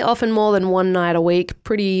 Often more than one night a week,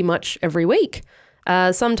 pretty much every week.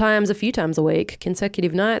 Sometimes a few times a week,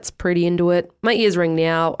 consecutive nights, pretty into it. My ears ring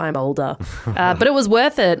now, I'm older. But it was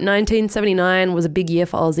worth it. 1979 was a big year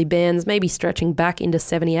for Aussie bands, maybe stretching back into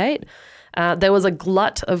 78. There was a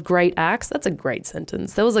glut of great acts. That's a great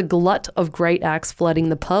sentence. There was a glut of great acts flooding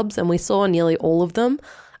the pubs, and we saw nearly all of them.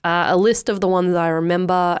 A list of the ones I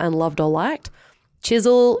remember and loved or liked.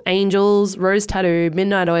 Chisel, Angels, Rose Tattoo,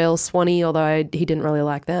 Midnight Oil, Swanee, although he didn't really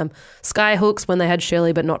like them. Skyhooks when they had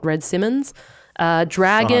Shirley but not Red Simmons.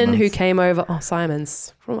 Dragon, Simons. Who came over. Oh,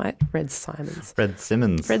 Simons. What am I? Red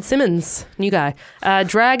Simmons, new guy.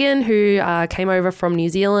 Dragon, who came over from New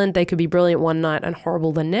Zealand. They could be brilliant one night and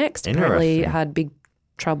horrible the next. Apparently had big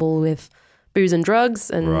trouble with booze and drugs.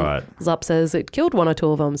 And Zup says it killed one or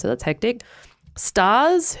two of them, so that's hectic.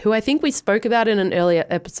 Stars, who I think we spoke about in an earlier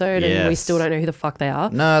episode, and we still don't know who the fuck they are.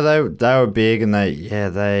 No, they were big, and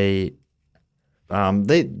they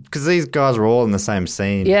because these guys were all in the same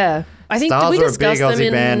scene. Yeah. I think Stars were a big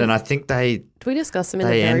Aussie band, and I think did we discuss them in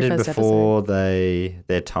the very first episode? They ended before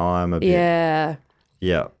their time a bit. Yeah.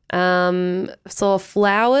 Yeah. Saw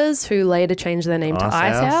Flowers, who later changed their name to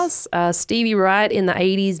Ice House. Stevie Wright in the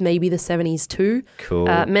 80s, maybe the 70s too. Cool.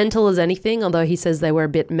 Mental as Anything, although he says they were a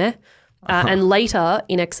bit meh. And later,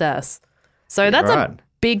 In Excess. So that's a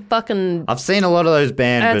big fucking... I've seen a lot of those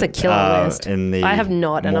bands. That's a killer list. I have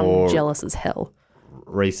not, and I'm jealous as hell.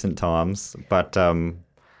 Recent times, but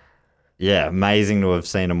amazing to have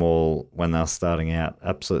seen them all when they were starting out.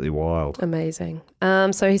 Absolutely wild. Amazing.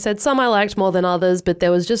 So he said some I liked more than others, but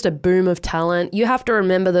there was just a boom of talent. You have to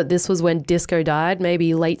remember that this was when disco died,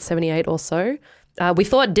 maybe late 78 or so. We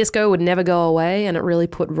thought disco would never go away, and it really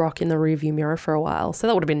put rock in the rearview mirror for a while. So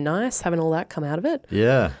that would have been nice, having all that come out of it.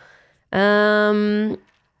 Yeah.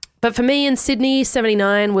 But for me in Sydney,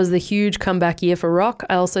 79 was the huge comeback year for rock.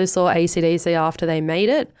 I also saw AC/DC after they made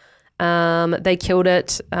it. They killed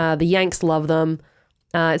it. The Yanks love them.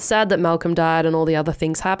 It's sad that Malcolm died and all the other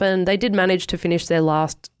things happened. They did manage to finish their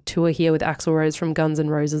last tour here with Axl Rose from Guns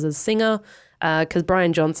N' Roses as singer, because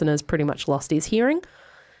Brian Johnson has pretty much lost his hearing.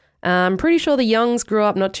 I'm pretty sure the Youngs grew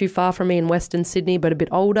up not too far from me in Western Sydney, but a bit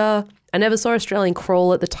older. I never saw Australian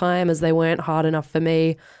Crawl at the time, as they weren't hard enough for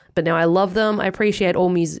me. But now I love them. I appreciate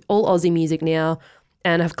all Aussie music now,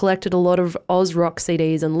 and have collected a lot of Oz rock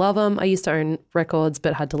CDs and love them. I used to own records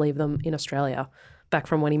but had to leave them in Australia back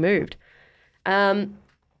from when he moved.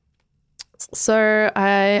 So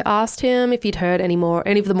I asked him if he'd heard any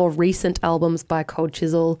of the more recent albums by Cold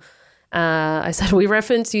Chisel. I said, we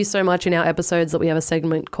reference you so much in our episodes that we have a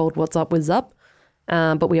segment called What's Up with Zup,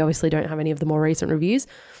 but we obviously don't have any of the more recent reviews.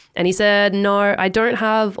 And he said, no, I don't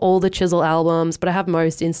have all the Chisel albums, but I have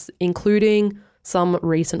most, including some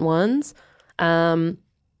recent ones, and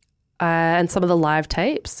some of the live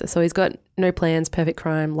tapes. So he's got No Plans, Perfect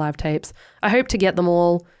Crime, live tapes. I hope to get them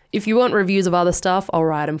all. If you want reviews of other stuff, I'll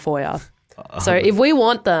write them for you. So if we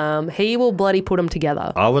want them, he will bloody put them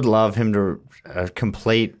together. I would love him to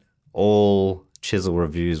complete all Chisel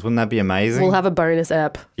reviews. Wouldn't that be amazing? We'll have a bonus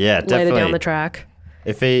app. Yeah, definitely. Later down the track.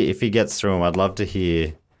 If he gets through them, I'd love to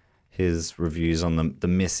hear his reviews on the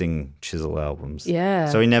missing Chisel albums. Yeah.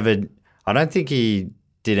 So I don't think he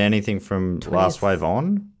did anything from 20th. Last Wave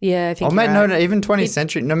on. Yeah, I think no, even 20th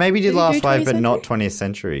Century. No, maybe he did Last Wave, but not 20th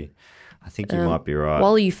Century. I think you might be right.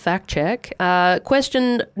 While you fact check,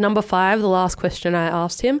 question number 5, the last question I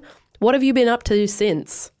asked him, what have you been up to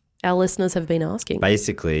since? Our listeners have been asking.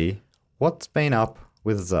 Basically, what's been up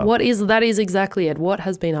with Zup? That is exactly it. What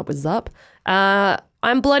has been up with Zup?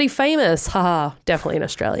 I'm bloody famous. Haha, definitely an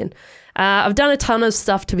Australian. I've done a ton of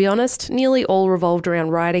stuff, to be honest, nearly all revolved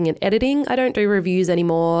around writing and editing. I don't do reviews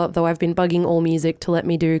anymore, though I've been bugging All Music to let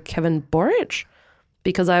me do Kevin Borich,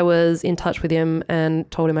 because I was in touch with him and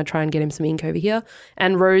told him I'd try and get him some ink over here.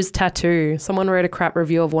 And Rose Tattoo. Someone wrote a crap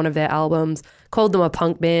review of one of their albums, called them a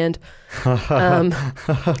punk band.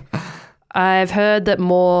 I've heard that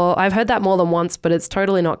more than once, but it's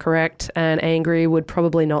totally not correct, and Angry would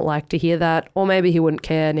probably not like to hear that, or maybe he wouldn't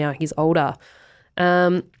care now he's older.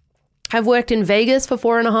 I've worked in Vegas for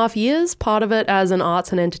 4.5 years, part of it as an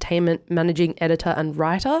arts and entertainment managing editor and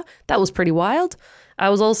writer. That was pretty wild. I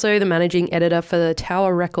was also the managing editor for the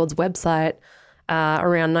Tower Records website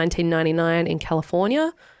around 1999 in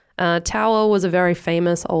California. Tower was a very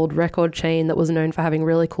famous old record chain that was known for having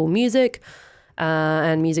really cool music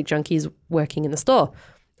and music junkies working in the store.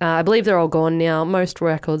 I believe they're all gone now. Most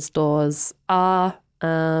record stores are.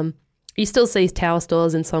 You still see Tower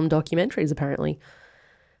stores in some documentaries, apparently.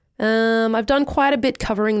 I've done quite a bit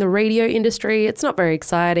covering the radio industry. It's not very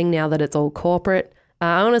exciting now that it's all corporate.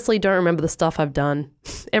 I honestly don't remember the stuff I've done.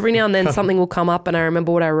 Every now and then something will come up and I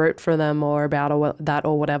remember what I wrote for them or about or that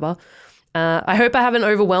or whatever. I hope I haven't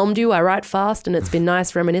overwhelmed you. I write fast and it's been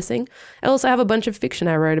nice reminiscing. I also have a bunch of fiction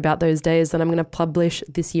I wrote about those days that I'm going to publish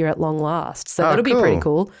this year at long last. So that'll be pretty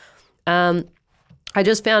cool. I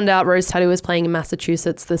just found out Rose Tattoo was playing in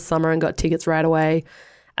Massachusetts this summer and got tickets right away.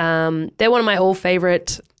 They're one of my all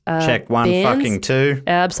favorite Check one bands. fucking two.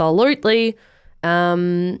 Absolutely.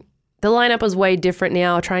 The lineup is way different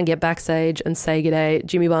now. I'll try and get backstage and say g'day.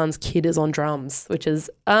 Jimmy Barnes' kid is on drums, which is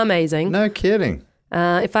amazing. No kidding.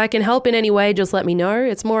 If I can help in any way, just let me know.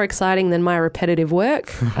 It's more exciting than my repetitive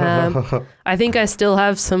work. I think I still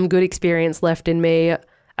have some good experience left in me.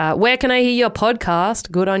 Where can I hear your podcast?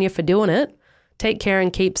 Good on you for doing it. Take care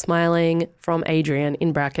and keep smiling, from Adrian,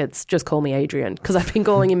 in brackets. Just call me Adrian because I've been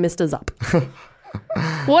calling him Mr. Zup.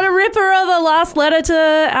 What a ripper of a last letter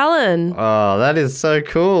to Alan. Oh, that is so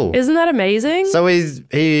cool. Isn't that amazing? So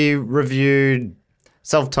he reviewed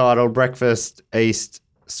self-titled Breakfast East,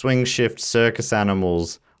 Swing Shift, Circus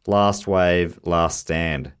Animals, Last Wave, Last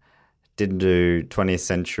Stand. Didn't do 20th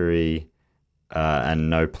Century and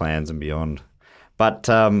No Plans and Beyond. But,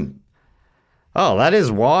 that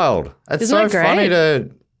is wild. It's Isn't so that funny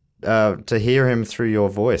to hear him through your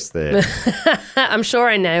voice there. I'm sure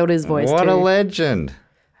I nailed his voice What too. a legend.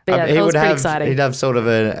 But yeah, that was pretty exciting. He'd have sort of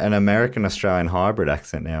an American-Australian hybrid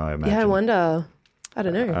accent now, I imagine. Yeah, I wonder. I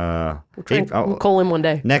don't know. We'll call him one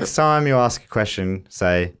day. Next time you ask a question,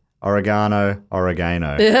 say oregano.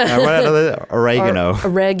 Oregano. Oregano.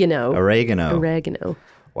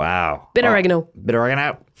 Wow. Bit oregano.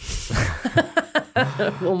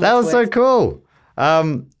 That was so cool.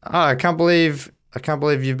 I can't believe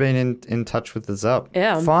you've been in touch with the Zup.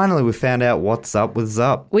 Yeah. Finally, we found out what's up with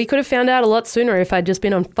Zup. We could have found out a lot sooner if I'd just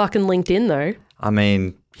been on fucking LinkedIn, though. I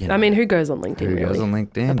mean, who goes on LinkedIn? Who goes on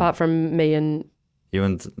LinkedIn? Apart from me and you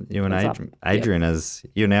and Adrian, as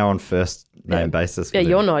you're now on first name basis. Yeah,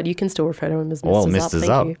 you're not. You can still refer to him as Mr. Well, Zup. Mr.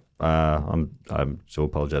 Thank Zup. you. I do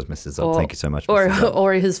apologise, Mr. Zup. Thank you so much.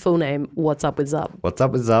 Or his full name. What's up with Zup? What's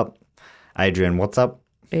up with Zup? Adrian, what's up?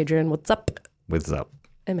 Adrian, what's up? With Zup.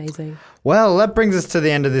 Amazing. Well, that brings us to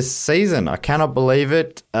the end of this season. I cannot believe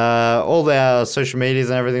it. All our social medias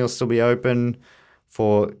and everything will still be open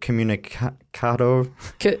for Communicado.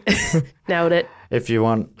 Nailed it. If you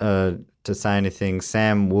want to say anything,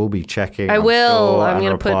 Sam will be checking. I will. Sure, I'm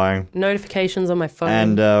going to replying. put notifications on my phone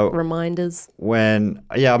and reminders.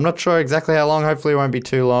 I'm not sure exactly how long. Hopefully it won't be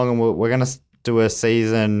too long, and we're going to do a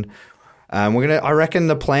season. I reckon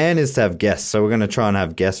the plan is to have guests. So we're going to try and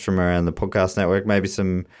have guests from around the podcast network, maybe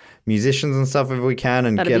some musicians and stuff if we can,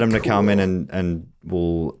 and get them to come in and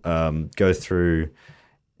we'll go through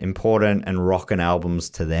important and rockin' albums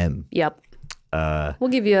to them. Yep. We'll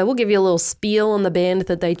give you a little spiel on the band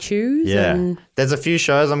that they choose. Yeah. And there's a few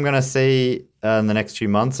shows I'm going to see in the next few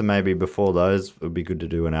months, and maybe before those it would be good to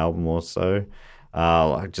do an album or so.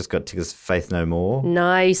 I just got tickets for Faith No More.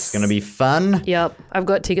 Nice. It's going to be fun. Yep. I've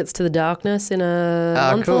got tickets to The Darkness in a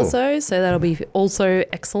month or so that'll be also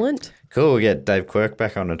excellent. Cool. We'll get Dave Quirk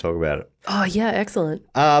back on to talk about it. Oh, yeah. Excellent.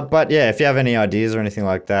 But yeah, if you have any ideas or anything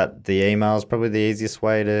like that, the email is probably the easiest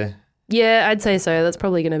way to... Yeah, I'd say so. That's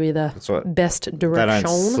probably going to be the best direction. They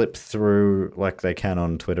don't slip through like they can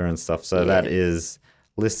on Twitter and stuff. So that is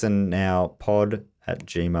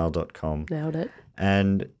listennowpod@gmail.com. Nailed it.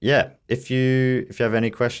 And yeah, if you have any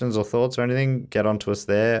questions or thoughts or anything, get onto us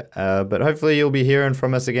there. But hopefully you'll be hearing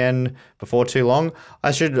from us again before too long.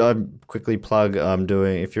 I should quickly plug,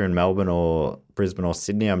 if you're in Melbourne or Brisbane or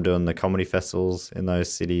Sydney, I'm doing the comedy festivals in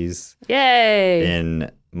those cities. Yay!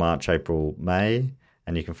 In March, April, May.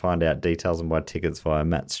 And you can find out details and buy tickets via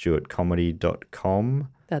mattstewartcomedy.com.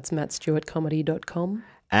 That's mattstewartcomedy.com.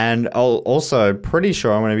 And also pretty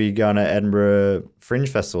sure I'm going to be going to Edinburgh Fringe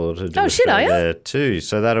Festival to do a show there too.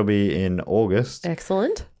 So that'll be in August.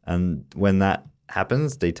 Excellent. And when that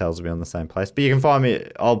happens, details will be on the same place. But you can find me.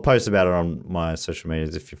 I'll post about it on my social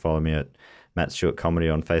medias if you follow me at Matt Stewart Comedy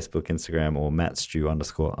on Facebook, Instagram, or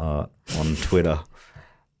MattStew_art on Twitter.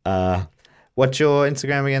 What's your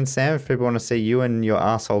Instagram again, Sam? If people want to see you and your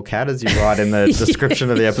asshole cat as you write in the description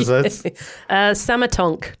of the episodes.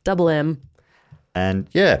 Samatonk, double M. And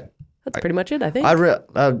yeah. That's pretty much it, I think.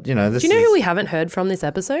 Do you know who we haven't heard from this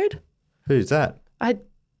episode? Who's that? I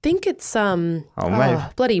think it's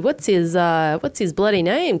bloody what's his bloody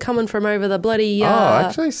name coming from over the bloody I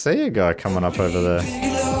actually see a guy coming up over the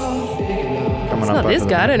It's not this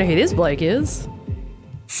guy. I don't know who this bloke is.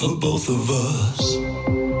 For both of us.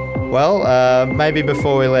 Well, maybe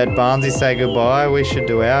before we let Barnesy say goodbye, we should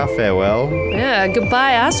do our farewell. Yeah,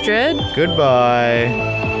 goodbye, Astrid. Goodbye.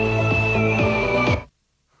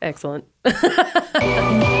 Excellent.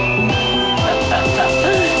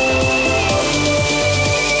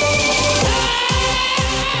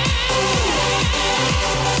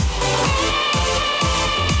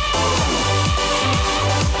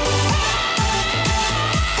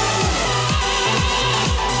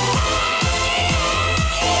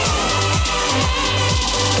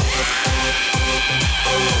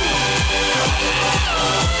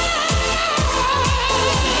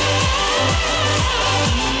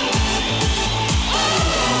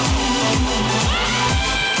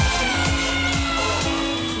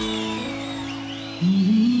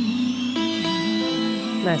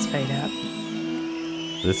 Nice fade out.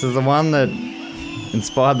 This is the one that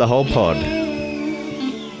inspired the whole pod.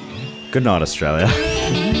 Good night, Australia.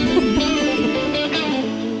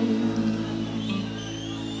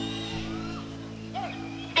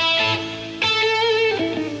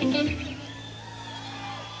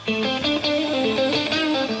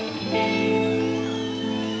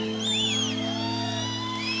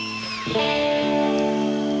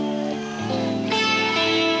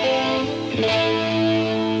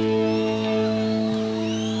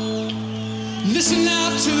 Listen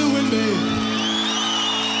out to the wind, babe,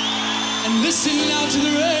 and listen out to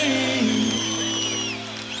the rain.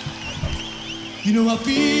 You know I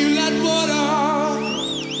feel that water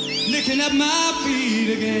licking at my feet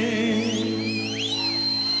again.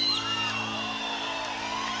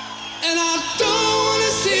 And I don't want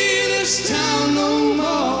to see this town no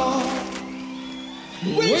more,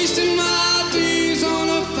 wasting my days on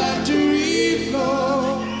a factory floor.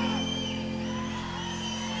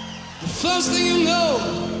 The first thing you know,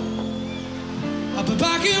 I'll be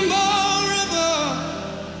back in Ball River.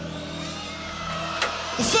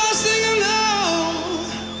 The first thing you know,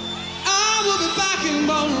 I will be back in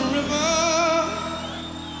Ball River.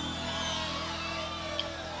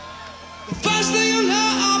 The first thing you know,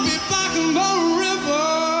 I'll be back in Ball River.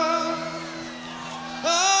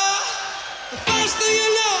 Oh, the first thing you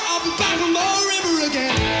know, I'll be back in Ball River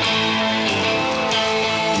again.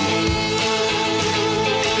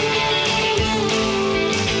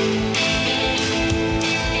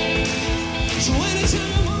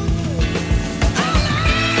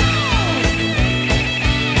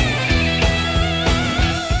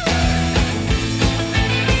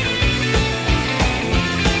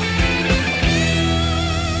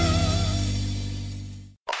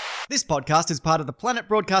 This podcast is part of the Planet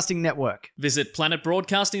Broadcasting Network. Visit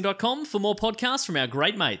planetbroadcasting.com for more podcasts from our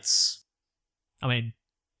great mates. I mean,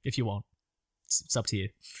 if you want. It's up to you.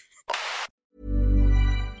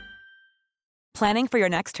 Planning for your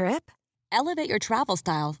next trip? Elevate your travel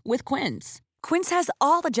style with Quince. Quince has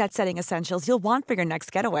all the jet-setting essentials you'll want for your next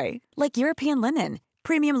getaway, like European linen,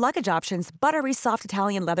 premium luggage options, buttery soft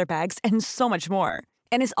Italian leather bags, and so much more.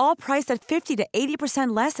 And is all priced at 50 to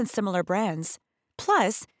 80% less than similar brands.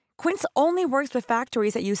 Plus, Quince only works with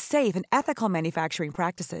factories that use safe and ethical manufacturing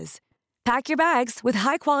practices. Pack your bags with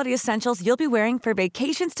high-quality essentials you'll be wearing for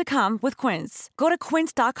vacations to come with Quince. Go to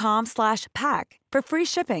quince.com/pack for free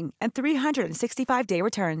shipping and 365-day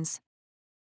returns.